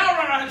God. Y'all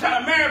run around here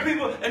trying to marry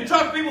people and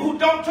trust people who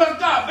don't trust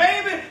God.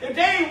 Baby, if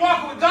they ain't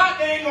walking with God,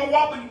 they ain't going to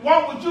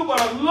walk with you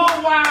but a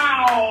little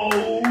while.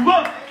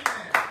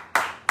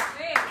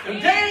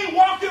 If they ain't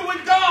walking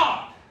with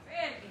God,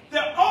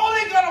 they're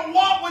only going to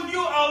walk with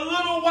you a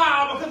little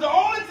while because the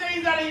only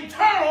things that are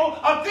eternal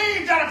are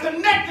things that are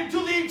connected to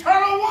the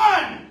eternal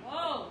one.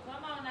 Whoa,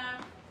 come on now.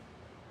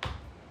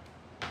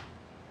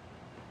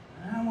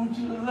 I want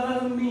you to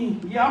love me.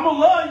 Yeah, I'm going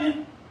to love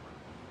you.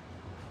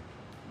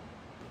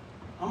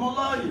 I'm going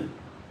to love you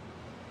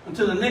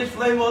until the next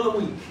flavor of the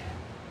week.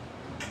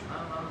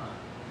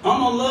 I'm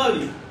going to love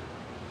you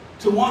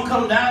till one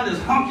come down that's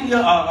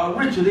hunkier or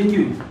richer than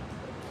you.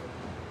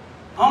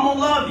 I'm going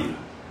to love you.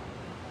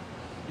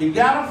 You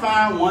got to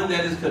find one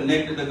that is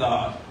connected to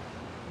God.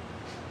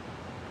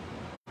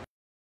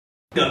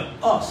 The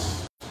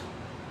us.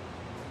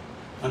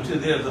 Until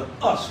there's an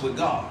us with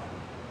God.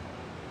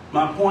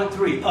 My point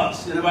 3,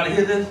 us. Anybody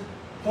hear this?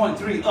 Point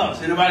 3,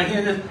 us. Anybody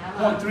hear this?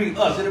 Point 3,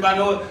 us. Anybody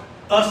know what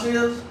us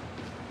is?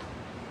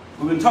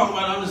 We've been talking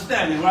about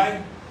understanding,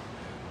 right?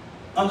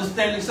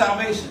 Understanding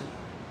salvation.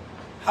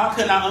 How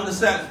can I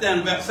understand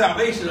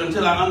salvation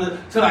until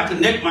I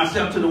connect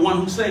myself to the one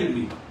who saved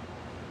me?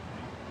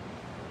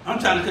 I'm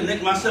trying to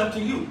connect myself to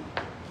you.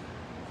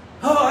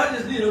 Oh, I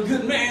just need a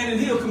good man and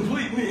he'll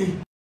complete me.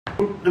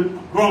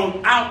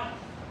 Grown out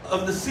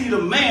of the seed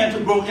of man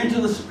to grow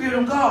into the Spirit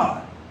of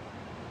God.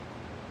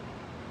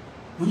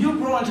 When you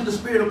grow into the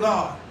Spirit of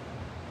God,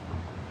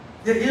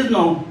 there is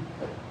no,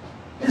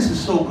 this is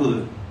so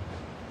good.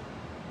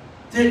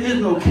 There is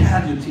no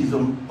casualties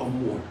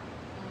of war.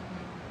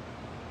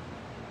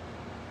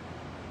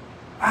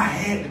 I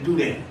had to do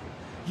that.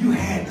 You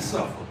had to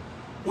suffer.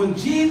 When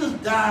Jesus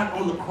died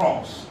on the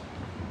cross,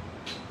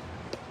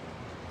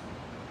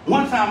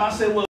 one time I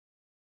said, well,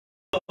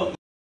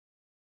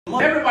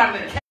 everybody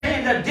that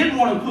came that didn't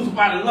want him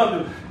crucified and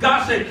loved him,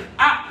 God said,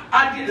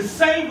 I did the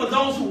same for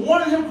those who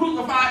wanted him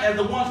crucified as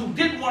the ones who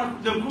didn't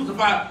want them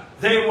crucified.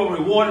 They were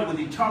rewarded with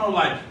eternal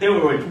life. They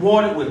were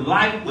rewarded with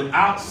life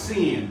without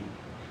sin.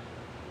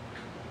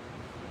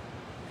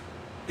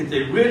 If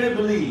they really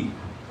believe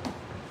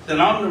that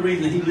I'm the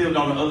reason he lived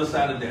on the other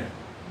side of death.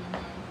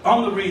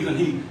 I'm the reason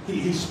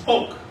he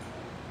spoke.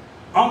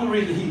 I'm the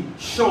reason he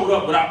showed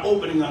up without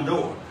opening a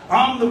door.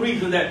 I'm the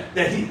reason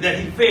that he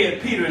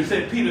fed Peter and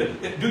said, Peter,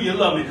 do you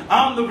love me?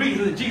 I'm the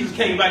reason that Jesus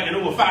came back and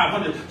over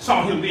 500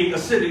 saw him being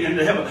ascended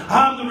into heaven.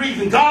 I'm the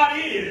reason God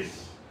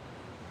is.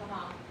 Come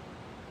on.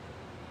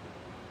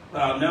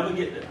 But I'll never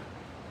get there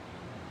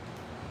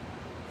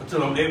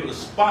until I'm able to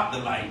spot the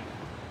light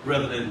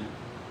rather than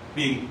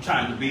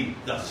trying to be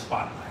the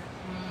spotlight.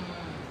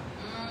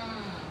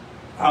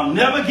 I'll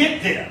never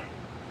get there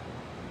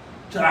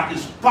till I can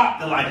spot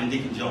the light in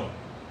Deacon Joe.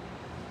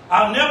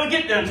 I'll never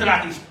get there until I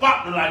can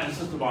spot the light in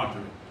Sister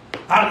Marjorie.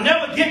 I'll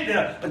never get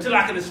there until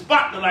I can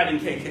spot the light in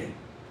KK.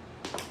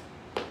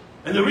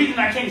 And the reason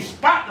I can't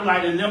spot the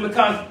light in them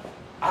because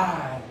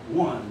I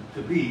want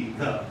to be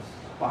the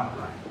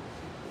spotlight.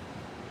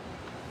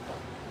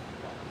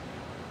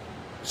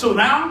 So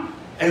now,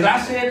 as I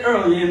said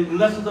earlier in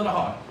Lessons of the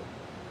Heart,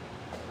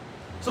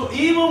 so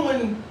even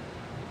when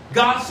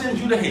God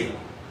sends you to hell,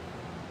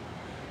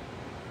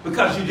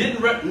 because you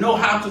didn't know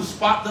how to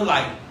spot the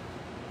light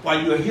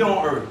while you were here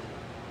on earth.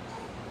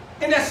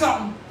 And that's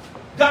something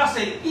God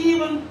said,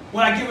 even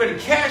when I get ready to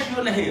cast you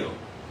into hell,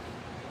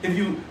 if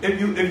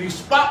you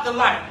spot the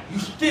light, you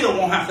still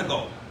won't have to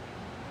go.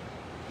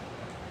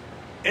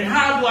 And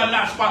how do I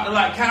not spot the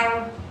light,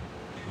 Carol?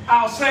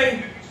 I'll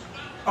say,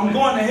 I'm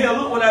going to hell,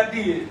 look what I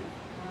did.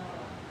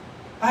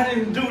 I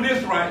didn't do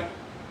this right.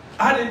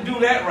 I didn't do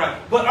that right.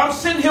 But I'm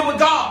sitting here with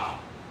God.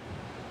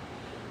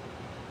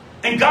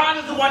 And God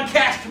is the one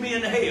casting me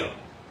into hell.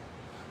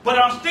 But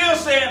I'm still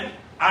saying,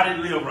 I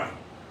didn't live right.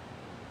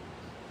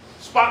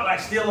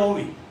 Spotlight still on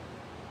me.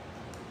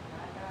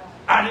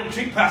 I didn't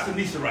treat Pastor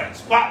Lisa right.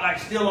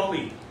 Spotlight still on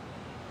me.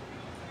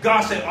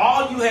 God said,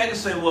 all you had to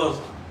say was,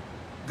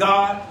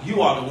 God,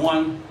 you are the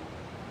one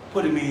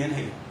putting me in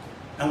hell.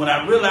 And when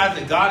I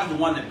realized that God is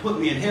the one that put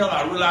me in hell,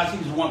 I realized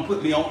he's the one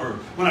put me on earth.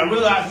 When I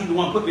realized he's the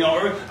one put me on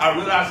earth, I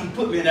realized he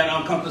put me in that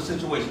uncomfortable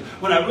situation.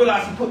 When I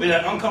realized he put me in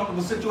that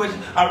uncomfortable situation,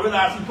 I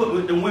realized he put me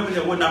with the women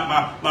that were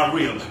not my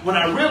real. When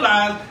I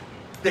realized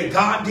that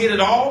God did it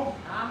all,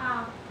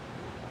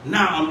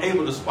 now I'm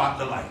able to spot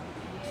the light.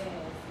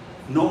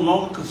 No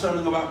longer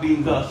concerning about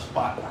being the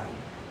spotlight.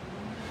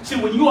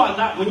 See, when you are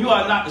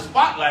not the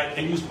spotlight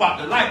and you spot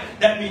the light,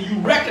 that means you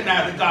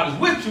recognize that God is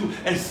with you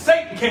and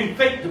Satan can't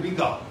fake to be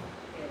God.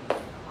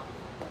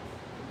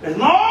 As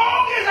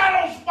long as I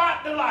don't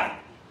spot the light,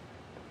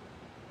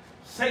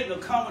 Satan will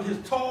come with his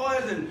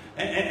toys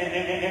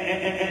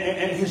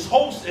and his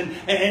hosts,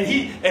 and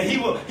he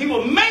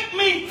will make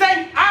me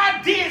think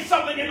I did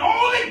something, and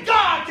only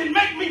God can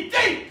make me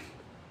think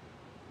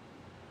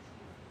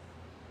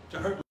to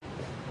hurt me.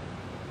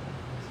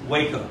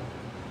 Wake up.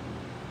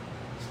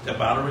 Step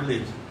out of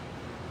religion.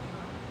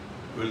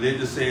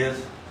 Religion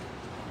says,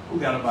 who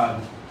got a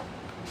Bible?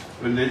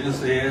 Religion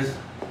says,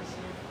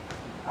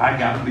 I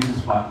got to be the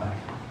spotlight.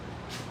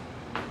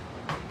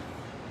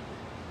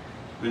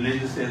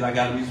 Religion says, I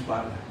got to be the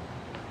spotlight.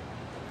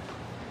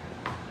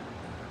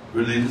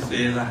 Religion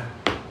says,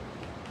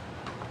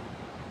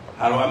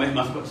 how do I make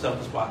myself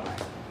the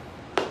spotlight?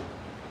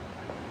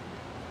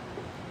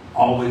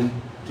 Always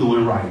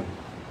doing right.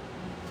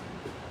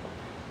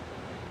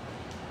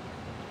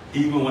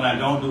 Even when I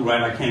don't do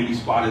right, I can't be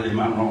spotted in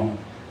my wrong.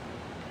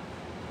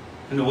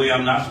 And the way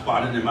I'm not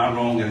spotted in my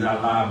wrong is I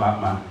lie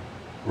about my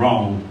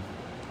wrong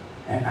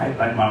and act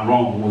like my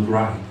wrong was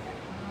right.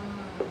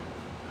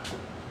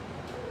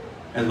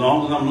 As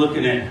long as I'm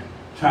looking at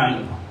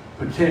trying to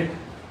protect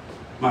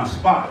my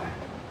spot,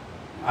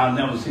 I'll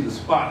never see the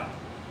spot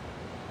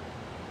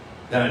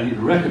that I need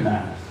to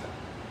recognize.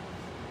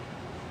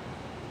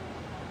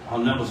 I'll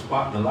never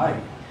spot the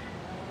light.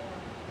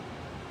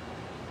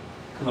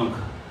 Because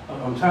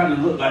I'm trying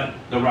to look like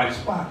the right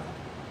spot.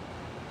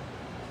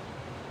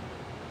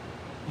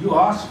 You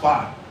are a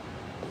spot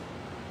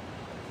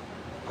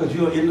because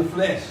you're in the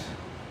flesh.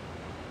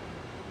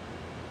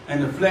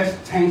 And the flesh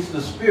taints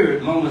the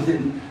spirit long as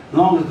the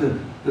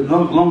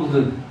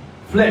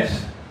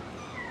flesh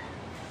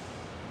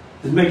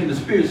is making the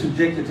spirit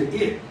subjected to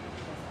it.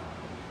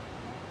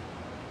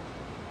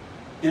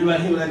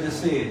 Anybody hear what I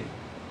just said?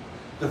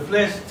 The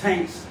flesh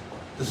taints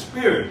the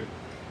spirit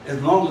as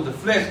long as the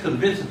flesh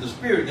convinces the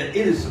spirit that it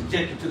is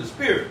subjected to the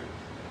spirit.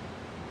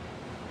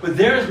 But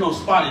there is no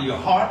spot in your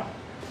heart.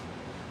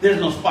 There's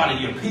no spot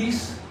in your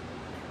peace.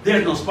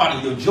 There's no spot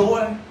in your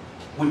joy.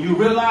 When you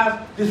realize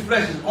this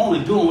flesh is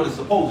only doing what it's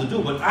supposed to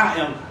do, but I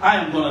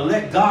am going to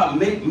let God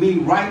make me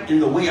right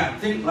in the way I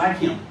think like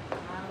him.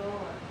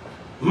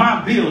 My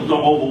bills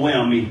don't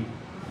overwhelm me.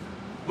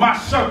 My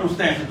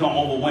circumstances don't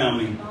overwhelm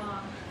me.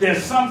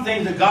 There's some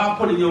things that God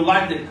put in your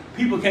life that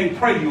people can't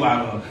pray you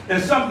out of.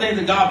 There's some things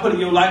that God put in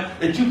your life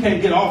that you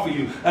can't get off of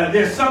you.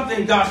 There's some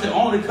things God said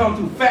only come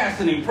through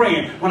fasting and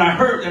praying. When I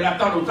heard that, I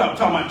thought it was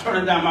talking about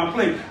turning down my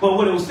plate. But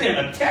what it was saying,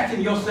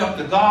 attaching yourself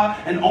to God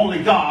and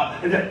only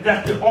God, and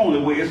that's the only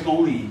way it's going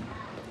to lead.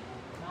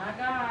 My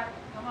God,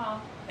 come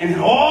on. And in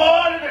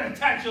order to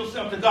attach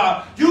yourself to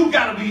God, you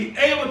got to be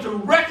able to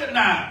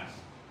recognize.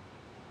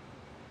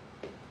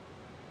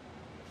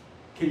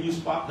 Can you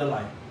spot the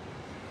light?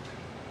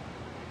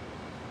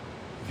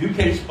 If you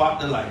can't spot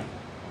the light,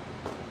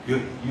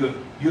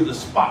 you're the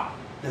spot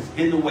that's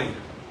in the way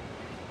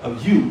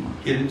of you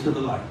getting to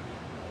the light.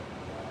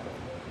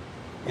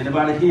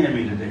 Anybody hearing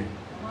me today?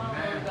 Come on,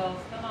 Holy Ghost,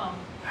 come on.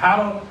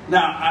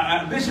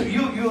 Now, Bishop,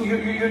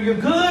 you're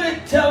good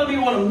at telling me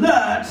what I'm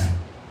nuts,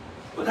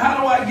 but how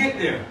do I get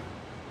there?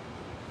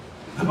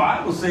 The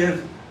Bible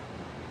says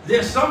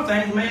there's some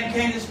things man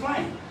can't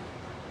explain.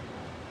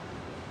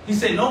 He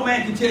said no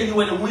man can tell you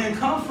where the wind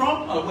comes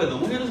from or where the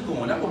wind is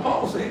going. That's what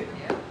Paul said.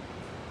 Yeah.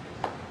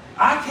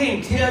 I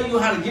can't tell you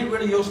how to get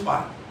rid of your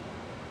spot,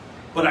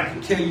 but I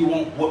can tell you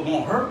what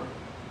won't hurt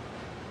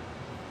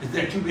is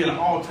that you be an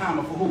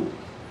all-timer for who?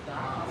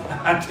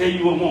 I tell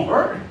you what won't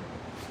hurt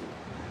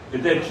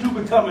is that you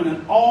becoming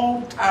an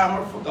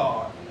all-timer for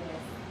God.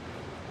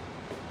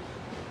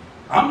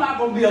 I'm not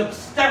going to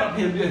stand up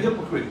here and be a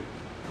hypocrite.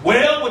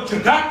 Well, what you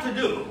got to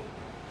do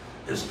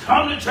is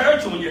come to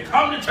church, and when you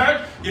come to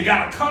church, you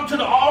got to come to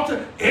the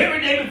altar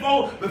every day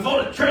before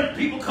the church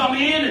people come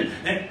in,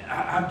 and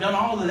I've done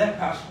all of that,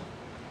 Pastor.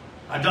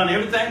 I've done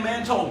everything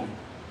man told me.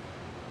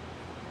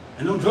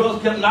 And them drugs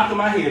kept knocking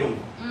my head over.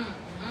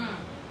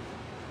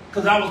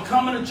 Because I was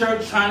coming to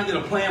church trying to get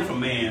a plan from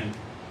man.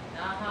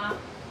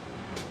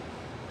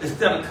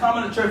 Instead of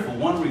coming to church for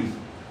one reason.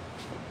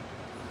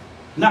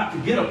 Not to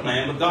get a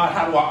plan, but God,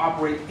 how do I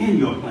operate in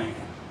your plan?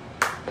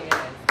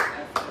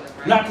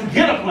 Not to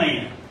get a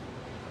plan,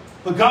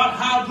 but God,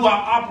 how do I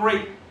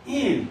operate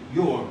in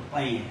your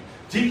plan?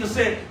 Jesus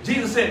said,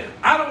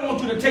 I don't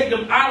want you to take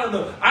them out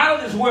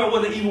of this world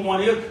where the evil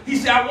one is. He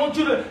said, I want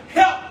you to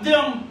help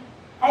them.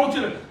 I want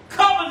you to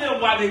cover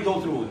them while they go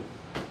through it.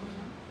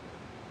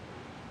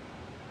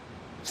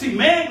 See,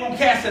 man gonna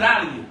cast it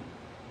out of you.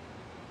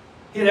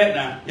 Hear that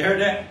now? You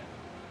heard that?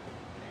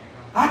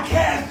 I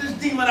cast this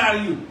demon out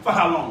of you. For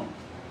how long?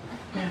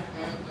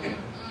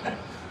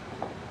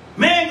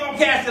 Man gonna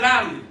cast it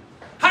out of you.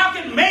 How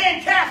can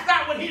man cast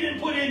out what he didn't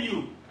put in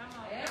you?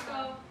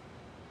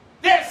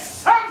 There's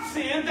some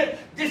sins that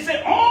they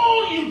say,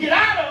 oh, you get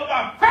out of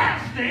by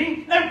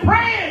fasting and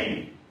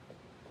praying.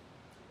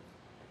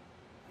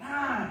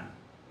 Nah,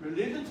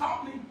 religion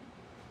taught me.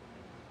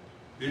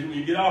 When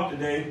you get off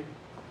today,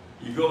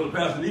 you go to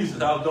Pastor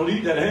Lisa's house, don't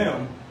eat that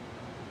ham.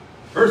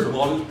 First of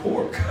all, it's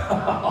pork.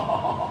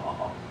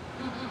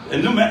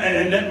 and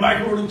that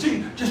macaroni and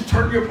cheese. Just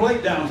turn your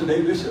plate down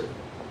today, Bishop.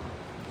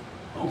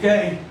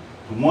 Okay?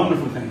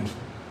 Wonderful things.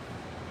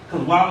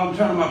 Because while I'm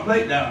turning my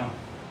plate down,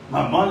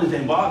 my abundance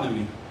ain't bothering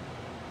me.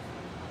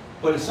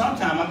 But at some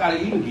time, I got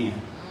to eat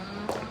again.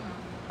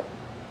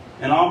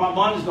 And all my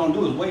abundance going to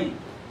do is wait.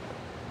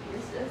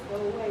 He's just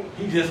going to wait.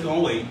 He's just going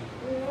to wait.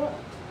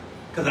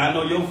 Because I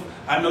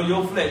know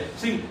your flesh.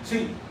 See,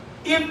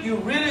 if you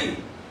really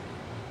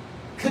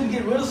couldn't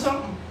get rid of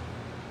something,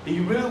 and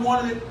you really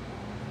wanted it,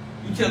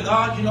 you tell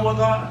God, you know what,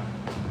 God?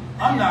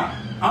 I'm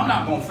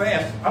not going to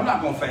fast. I'm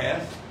not going to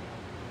fast.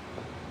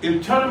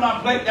 If turning my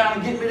plate down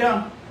and get me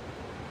down,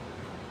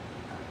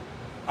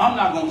 I'm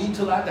not going to eat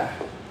till I die.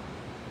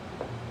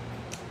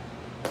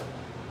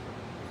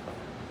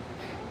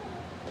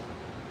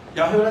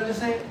 Y'all hear what I just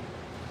said?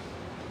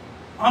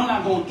 I'm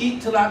not going to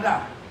eat till I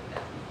die.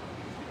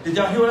 Did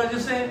y'all hear what I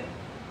just said?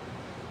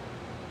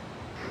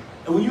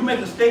 And when you make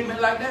a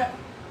statement like that,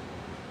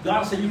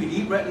 God said you can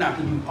eat right now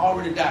because you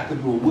already died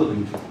because you were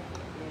willing to.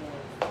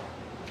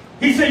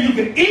 He said you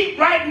can eat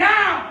right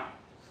now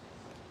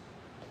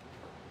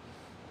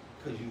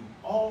because you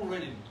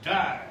already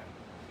died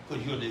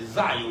because your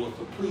desire was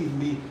to please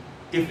me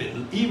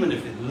even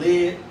if it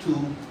led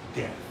to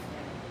death.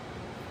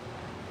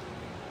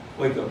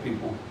 Wake up,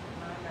 people.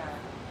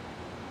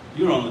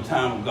 You're on the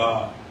time of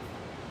God.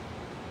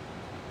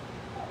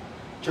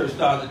 Church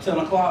starts at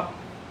 10 o'clock.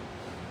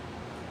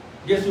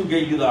 Guess who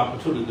gave you the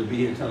opportunity to be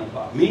here at 10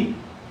 o'clock? Me?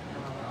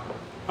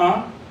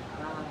 Huh?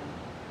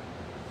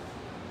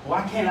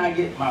 Why can't I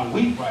get my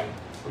week right?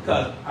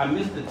 Because I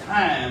missed the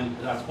time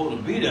that I was supposed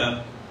to be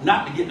there,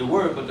 not to get the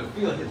word, but to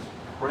feel his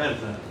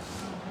presence.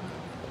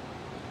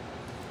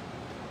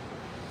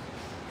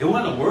 It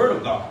wasn't the word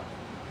of God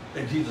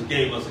that Jesus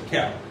gave us at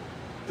Calvary.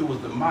 It was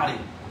the mighty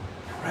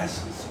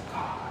presence of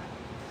God.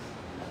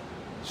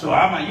 So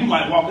you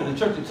might walk in the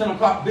church at 10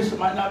 o'clock, bishop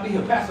might not be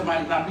here, pastor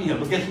might not be here,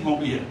 but guess who's going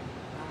to be here?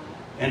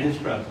 And his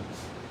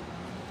presence.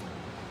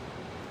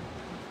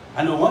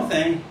 I know one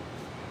thing.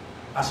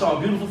 I saw a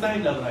beautiful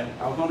thing the other night.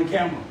 I was on the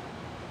camera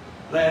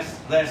last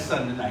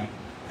Sunday night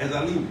as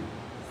I leave.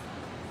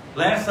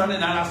 Last Sunday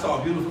night I saw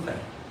a beautiful thing.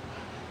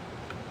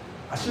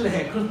 I should have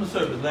had Christmas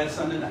service last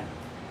Sunday night.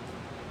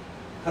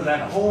 Because I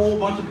had a whole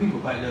bunch of people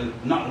back there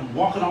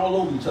walking all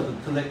over each other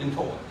collecting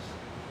toys.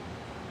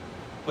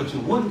 But you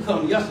wouldn't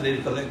come yesterday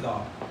to collect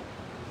God.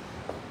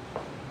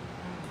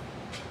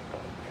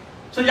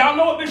 So y'all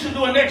know what Bishop's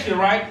doing next year,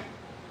 right?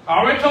 I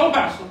already told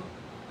Pastor.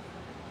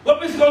 What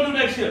Bishop's going to do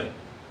next year?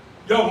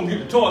 Y'all going to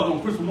get the toys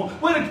on Christmas morning.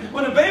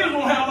 When the babies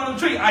won't have them on the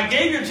tree, I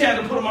gave you a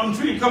chance to put them on the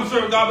tree and come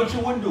serve God, but you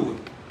wouldn't do it.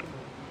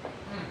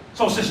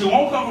 So since you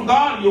won't come from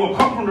God, you will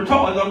come from the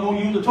toys, I'm going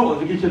to use the toys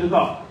to get you to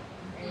God.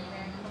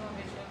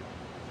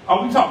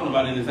 Are we talking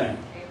about anything?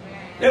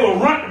 They were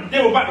about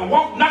to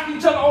walk, knock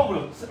each other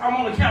over. I'm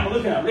on the camera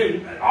looking at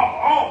them. They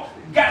all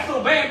got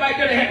so bad back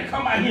there they had to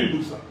come out here and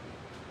do something.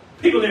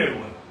 People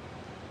everywhere.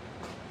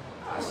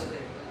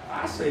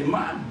 I say,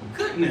 my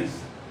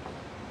goodness.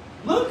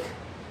 Look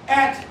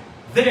at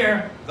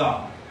their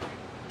God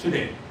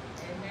today.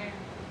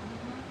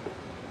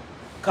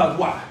 Because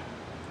why?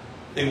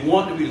 They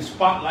want to be the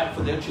spotlight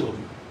for their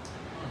children.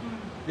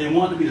 They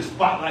want to be the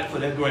spotlight for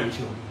their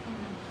grandchildren.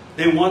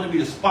 They want to be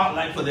the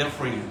spotlight for their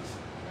friends.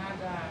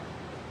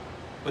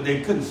 But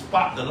they couldn't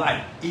spot the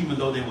light, even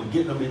though they were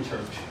getting them in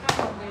church.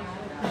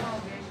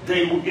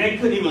 They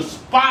couldn't even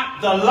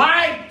spot the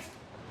light.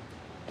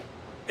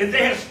 If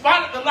they had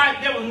spotted the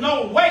light, there was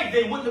no way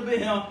they wouldn't have been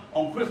here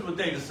on Christmas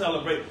Day to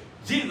celebrate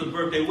Jesus'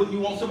 birthday. Wouldn't you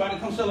want somebody to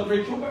come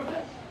celebrate your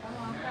birthday?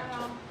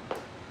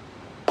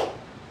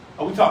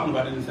 Are we talking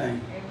about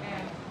anything?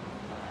 Amen.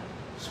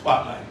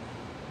 Spotlight.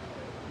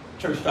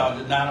 Church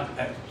started at 9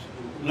 o'clock.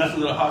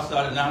 Lesson of the Heart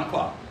started at 9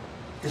 o'clock.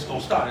 It's going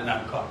to start at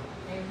 9 o'clock.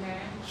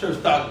 Amen. Church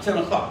started at 10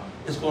 o'clock.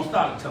 It's going to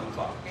start at 10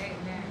 o'clock.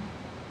 Amen.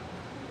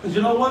 Because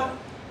you know what?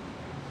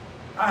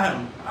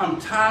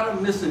 I'm tired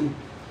of missing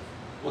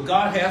what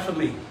God has for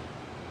me,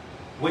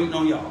 waiting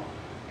on y'all.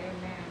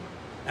 Amen.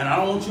 And I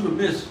don't want you to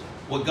miss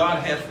what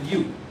God has for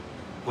you,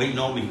 waiting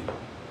on me.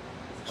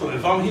 So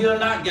if I'm here or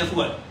not, guess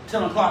what?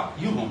 10 o'clock,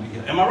 you're going to be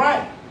here. Am I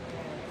right?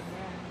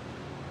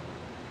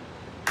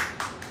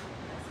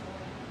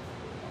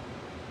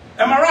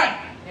 Am I right?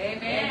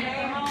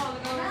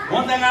 Amen.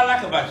 One thing I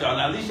like about y'all,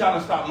 now at least y'all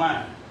done stop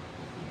lying.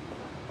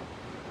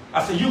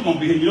 I said, you're going to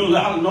be here. You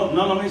know, none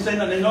of them ain't say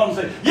nothing. They know them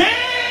say,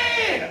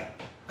 yeah!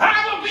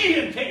 I will be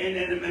here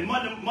and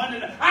Monday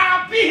night.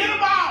 I'll be here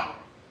tomorrow.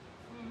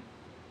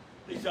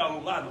 At least y'all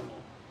don't lie no more.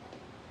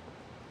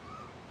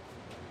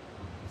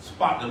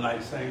 Spot the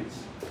light,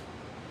 saints.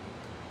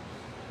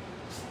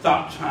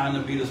 Stop trying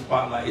to be the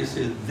spotlight. It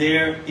says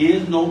there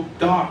is no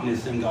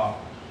darkness in God.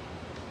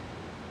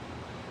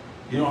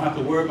 You don't have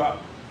to worry about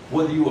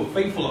whether you are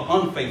faithful or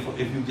unfaithful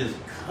if you just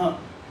come,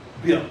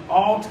 be an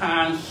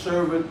all-time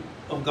servant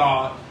of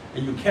God.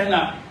 And you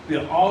cannot be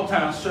an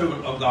all-time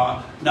servant of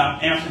God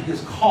not answering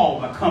his call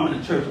by coming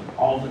to church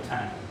all the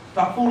time.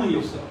 Stop fooling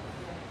yourself.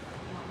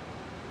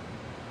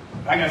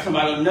 I got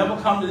somebody who will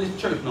never come to this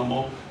church no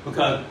more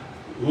because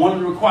one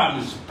of the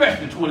requirements,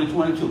 especially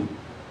 2022,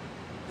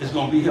 is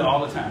going to be here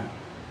all the time.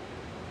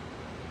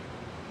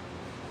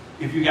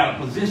 If you got a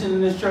position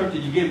in this church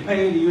and you're getting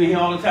paid and you're in here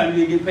all the time,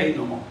 you ain't getting paid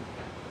no more.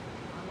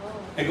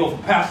 They go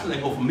for pastors,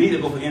 they go for me, they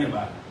go for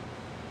anybody.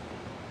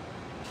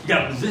 You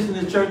got a position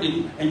in this church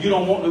and you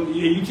don't want to, and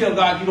you tell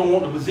God you don't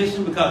want the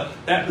position because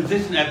that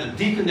position as a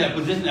deacon, that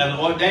position as an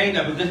ordained,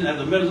 that position as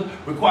a minister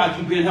requires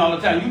you being here all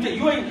the time.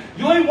 You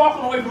ain't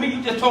walking away from me.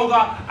 You just told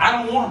God, I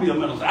don't want to be a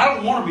minister. I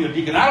don't want to be a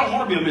deacon. I don't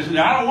want to be a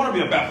missionary. I don't want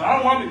to be a pastor. I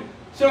don't want to be.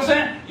 See what I'm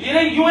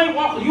saying? You ain't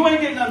walking. You ain't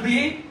getting nothing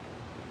big.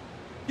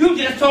 You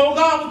just told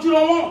God what you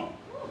don't want.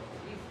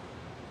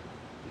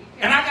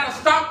 And I got to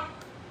stop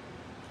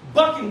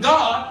bucking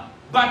God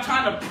by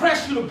trying to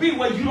press you to be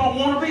where you don't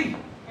want to be.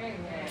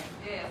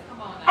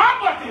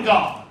 I'm bucking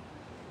God.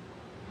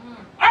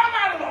 I'm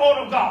out of the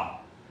order of God.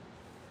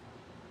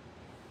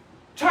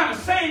 Trying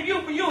to save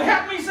you for you.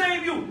 Help me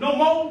save you. No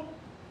more.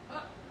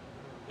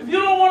 If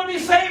you don't want to be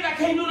saved, I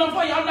can't do nothing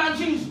for you. I'm not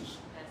Jesus.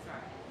 That's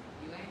right.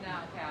 You ain't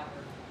down,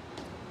 Calvary.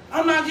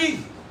 I'm not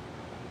Jesus.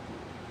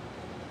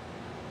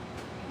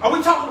 Are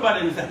we talking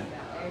about anything?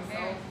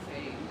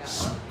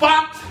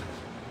 Spot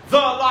the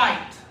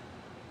light.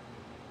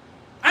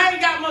 I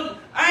ain't got much.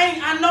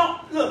 I know.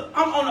 Look,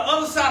 I'm on the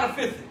other side of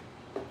 50.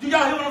 Do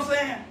y'all hear what I'm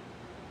saying?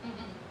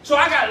 So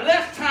I got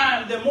less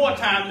time than more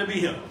time to be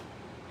here.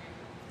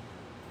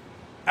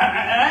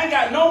 I ain't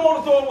got no more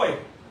to throw away.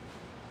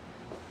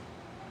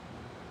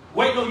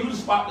 Wait on you to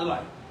spot the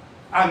light.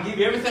 I'll give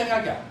you everything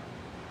I got.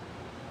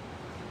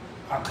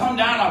 I'll come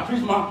down, I'll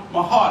preach my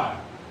heart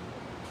out.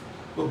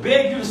 But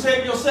beg you to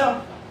save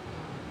yourself,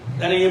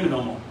 that ain't in me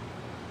no more.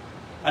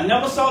 I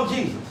never saw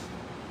Jesus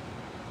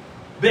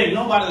beg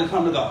nobody to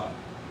come to God.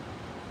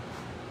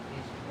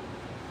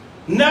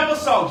 Never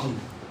saw Jesus.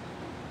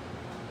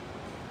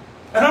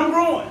 And I'm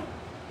growing.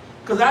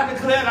 Because I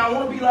declared I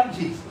want to be like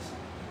Jesus.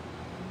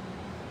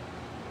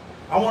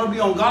 I want to be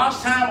on God's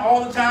time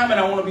all the time, and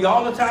I want to be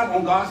all the time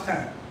on God's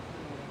time.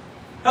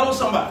 Hello,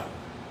 somebody.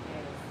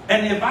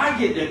 And if I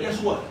get there, guess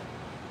what?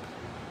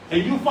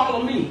 And you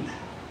follow me,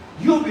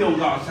 you'll be on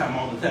God's time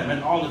all the time,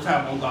 and all the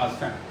time on God's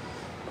time.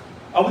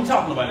 Are we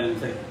talking about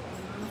anything?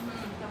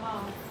 Come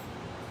on.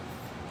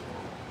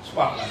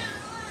 Spotlight.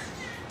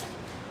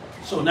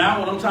 So now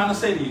what I'm trying to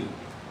say to you,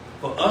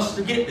 for us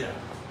to get there,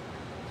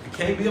 it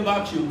can't be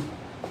about you.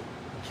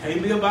 It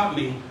can't be about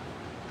me.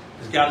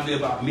 It's got to be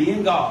about me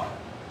and God.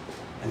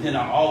 And then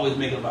I always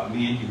make it about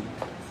me and you.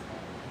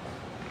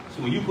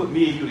 So when you put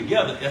me and you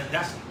together,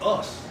 that's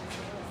us.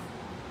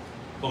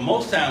 But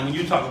most times when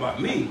you talk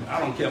about me, I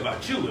don't care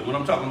about you. And when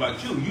I'm talking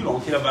about you, you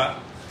don't care about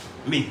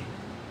me.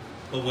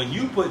 But when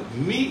you put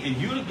me and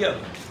you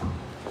together,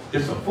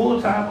 it's a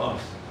full-time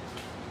us.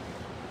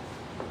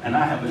 And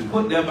I have been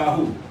put there by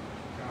who?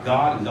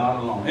 God and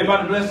God alone.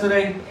 Everybody blessed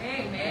today?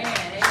 Amen.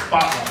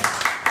 Spotlight.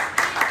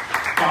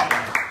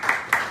 Spotlight.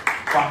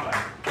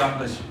 Spotlight. God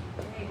bless you.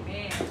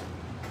 Amen.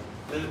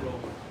 Let it roll.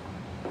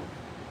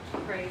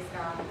 Praise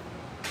God.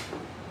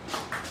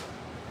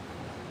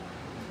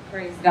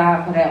 Praise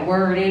God for that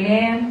word.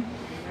 Amen.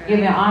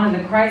 Giving honor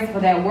to Christ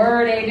for that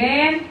word.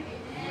 Amen.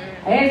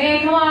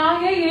 Amen. Come on, I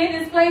hear you in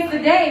this place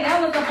today.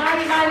 That was a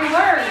mighty, mighty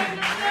word.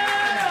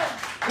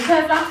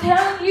 Because I'm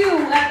telling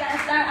you,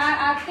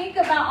 I think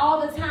about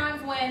all the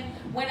times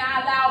when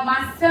I allowed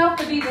myself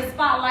to be the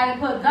spotlight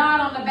and put God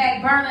on the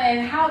back burner,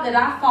 and how did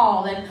I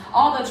fall, and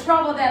all the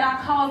trouble that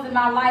I caused in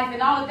my life,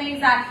 and all the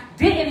things I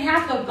didn't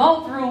have to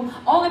go through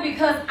only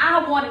because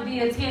I wanted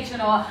the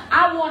attention, or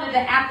I wanted the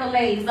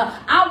accolades, or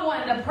I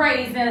wanted the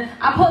praise, and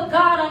I put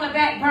God on the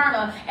back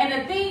burner, and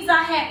the things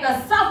I had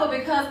to suffer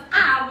because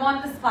I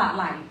wanted the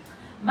spotlight.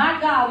 My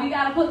God, we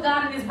got to put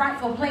God in his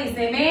rightful place.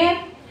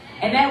 Amen.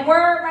 And that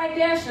word right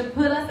there should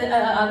put us,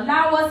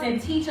 allow us and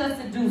teach us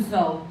to do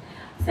so.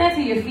 Stand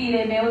to your feet,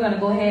 amen. We're going to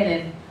go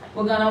ahead and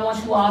I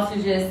want you all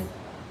to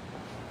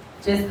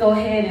just go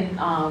ahead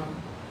and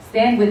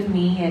stand with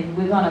me, and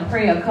we're going to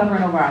pray a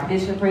covering over our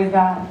bishop. Praise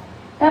God.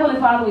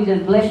 Heavenly Father, we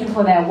just bless you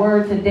for that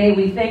word today.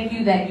 We thank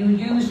you that you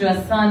used your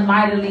son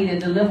mightily to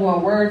deliver a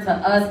word to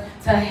us,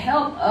 to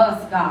help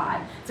us,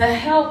 God, to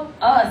help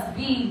us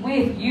be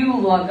with you,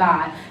 Lord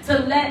God, to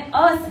let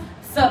us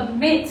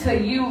submit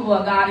to you,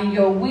 Lord God, in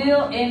your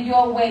will and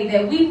your way,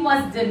 that we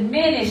must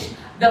diminish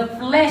the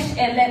flesh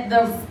and let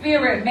the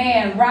spirit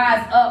man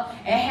rise up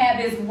and have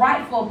his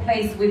rightful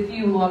place with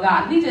you, Lord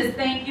God. We just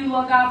thank you,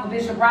 Lord God, for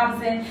Bishop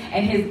Robinson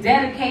and his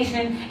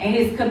dedication and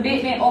his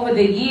commitment over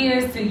the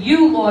years to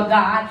you, Lord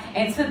God,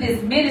 and to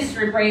this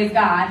ministry, praise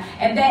God.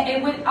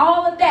 And with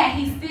all of that,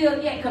 he's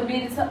still yet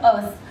committed to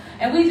us.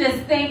 And we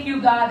just thank you,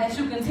 God, that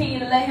you continue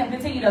to let him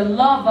continue to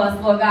love us,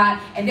 Lord God,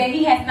 and that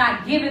he has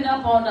not given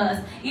up on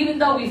us. Even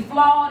though we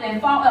flawed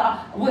and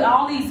fought with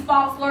all these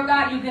faults, Lord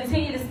God, you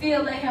continue to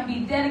still let him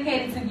be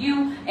dedicated to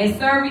you and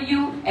serving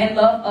you and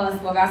love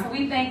us, Lord God. So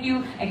we thank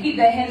you, and keep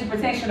that hedge of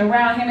protection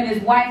around him and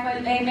his wife,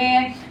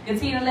 amen.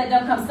 Continue to let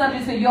them come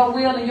subject to your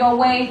will and your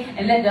way,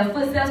 and let their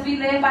footsteps be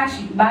led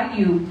by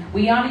you.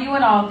 We honor you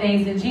in all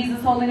things. In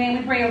Jesus' holy name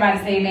we pray. Everybody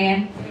say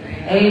amen.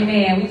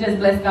 Amen. We just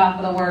bless God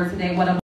for the word today. What a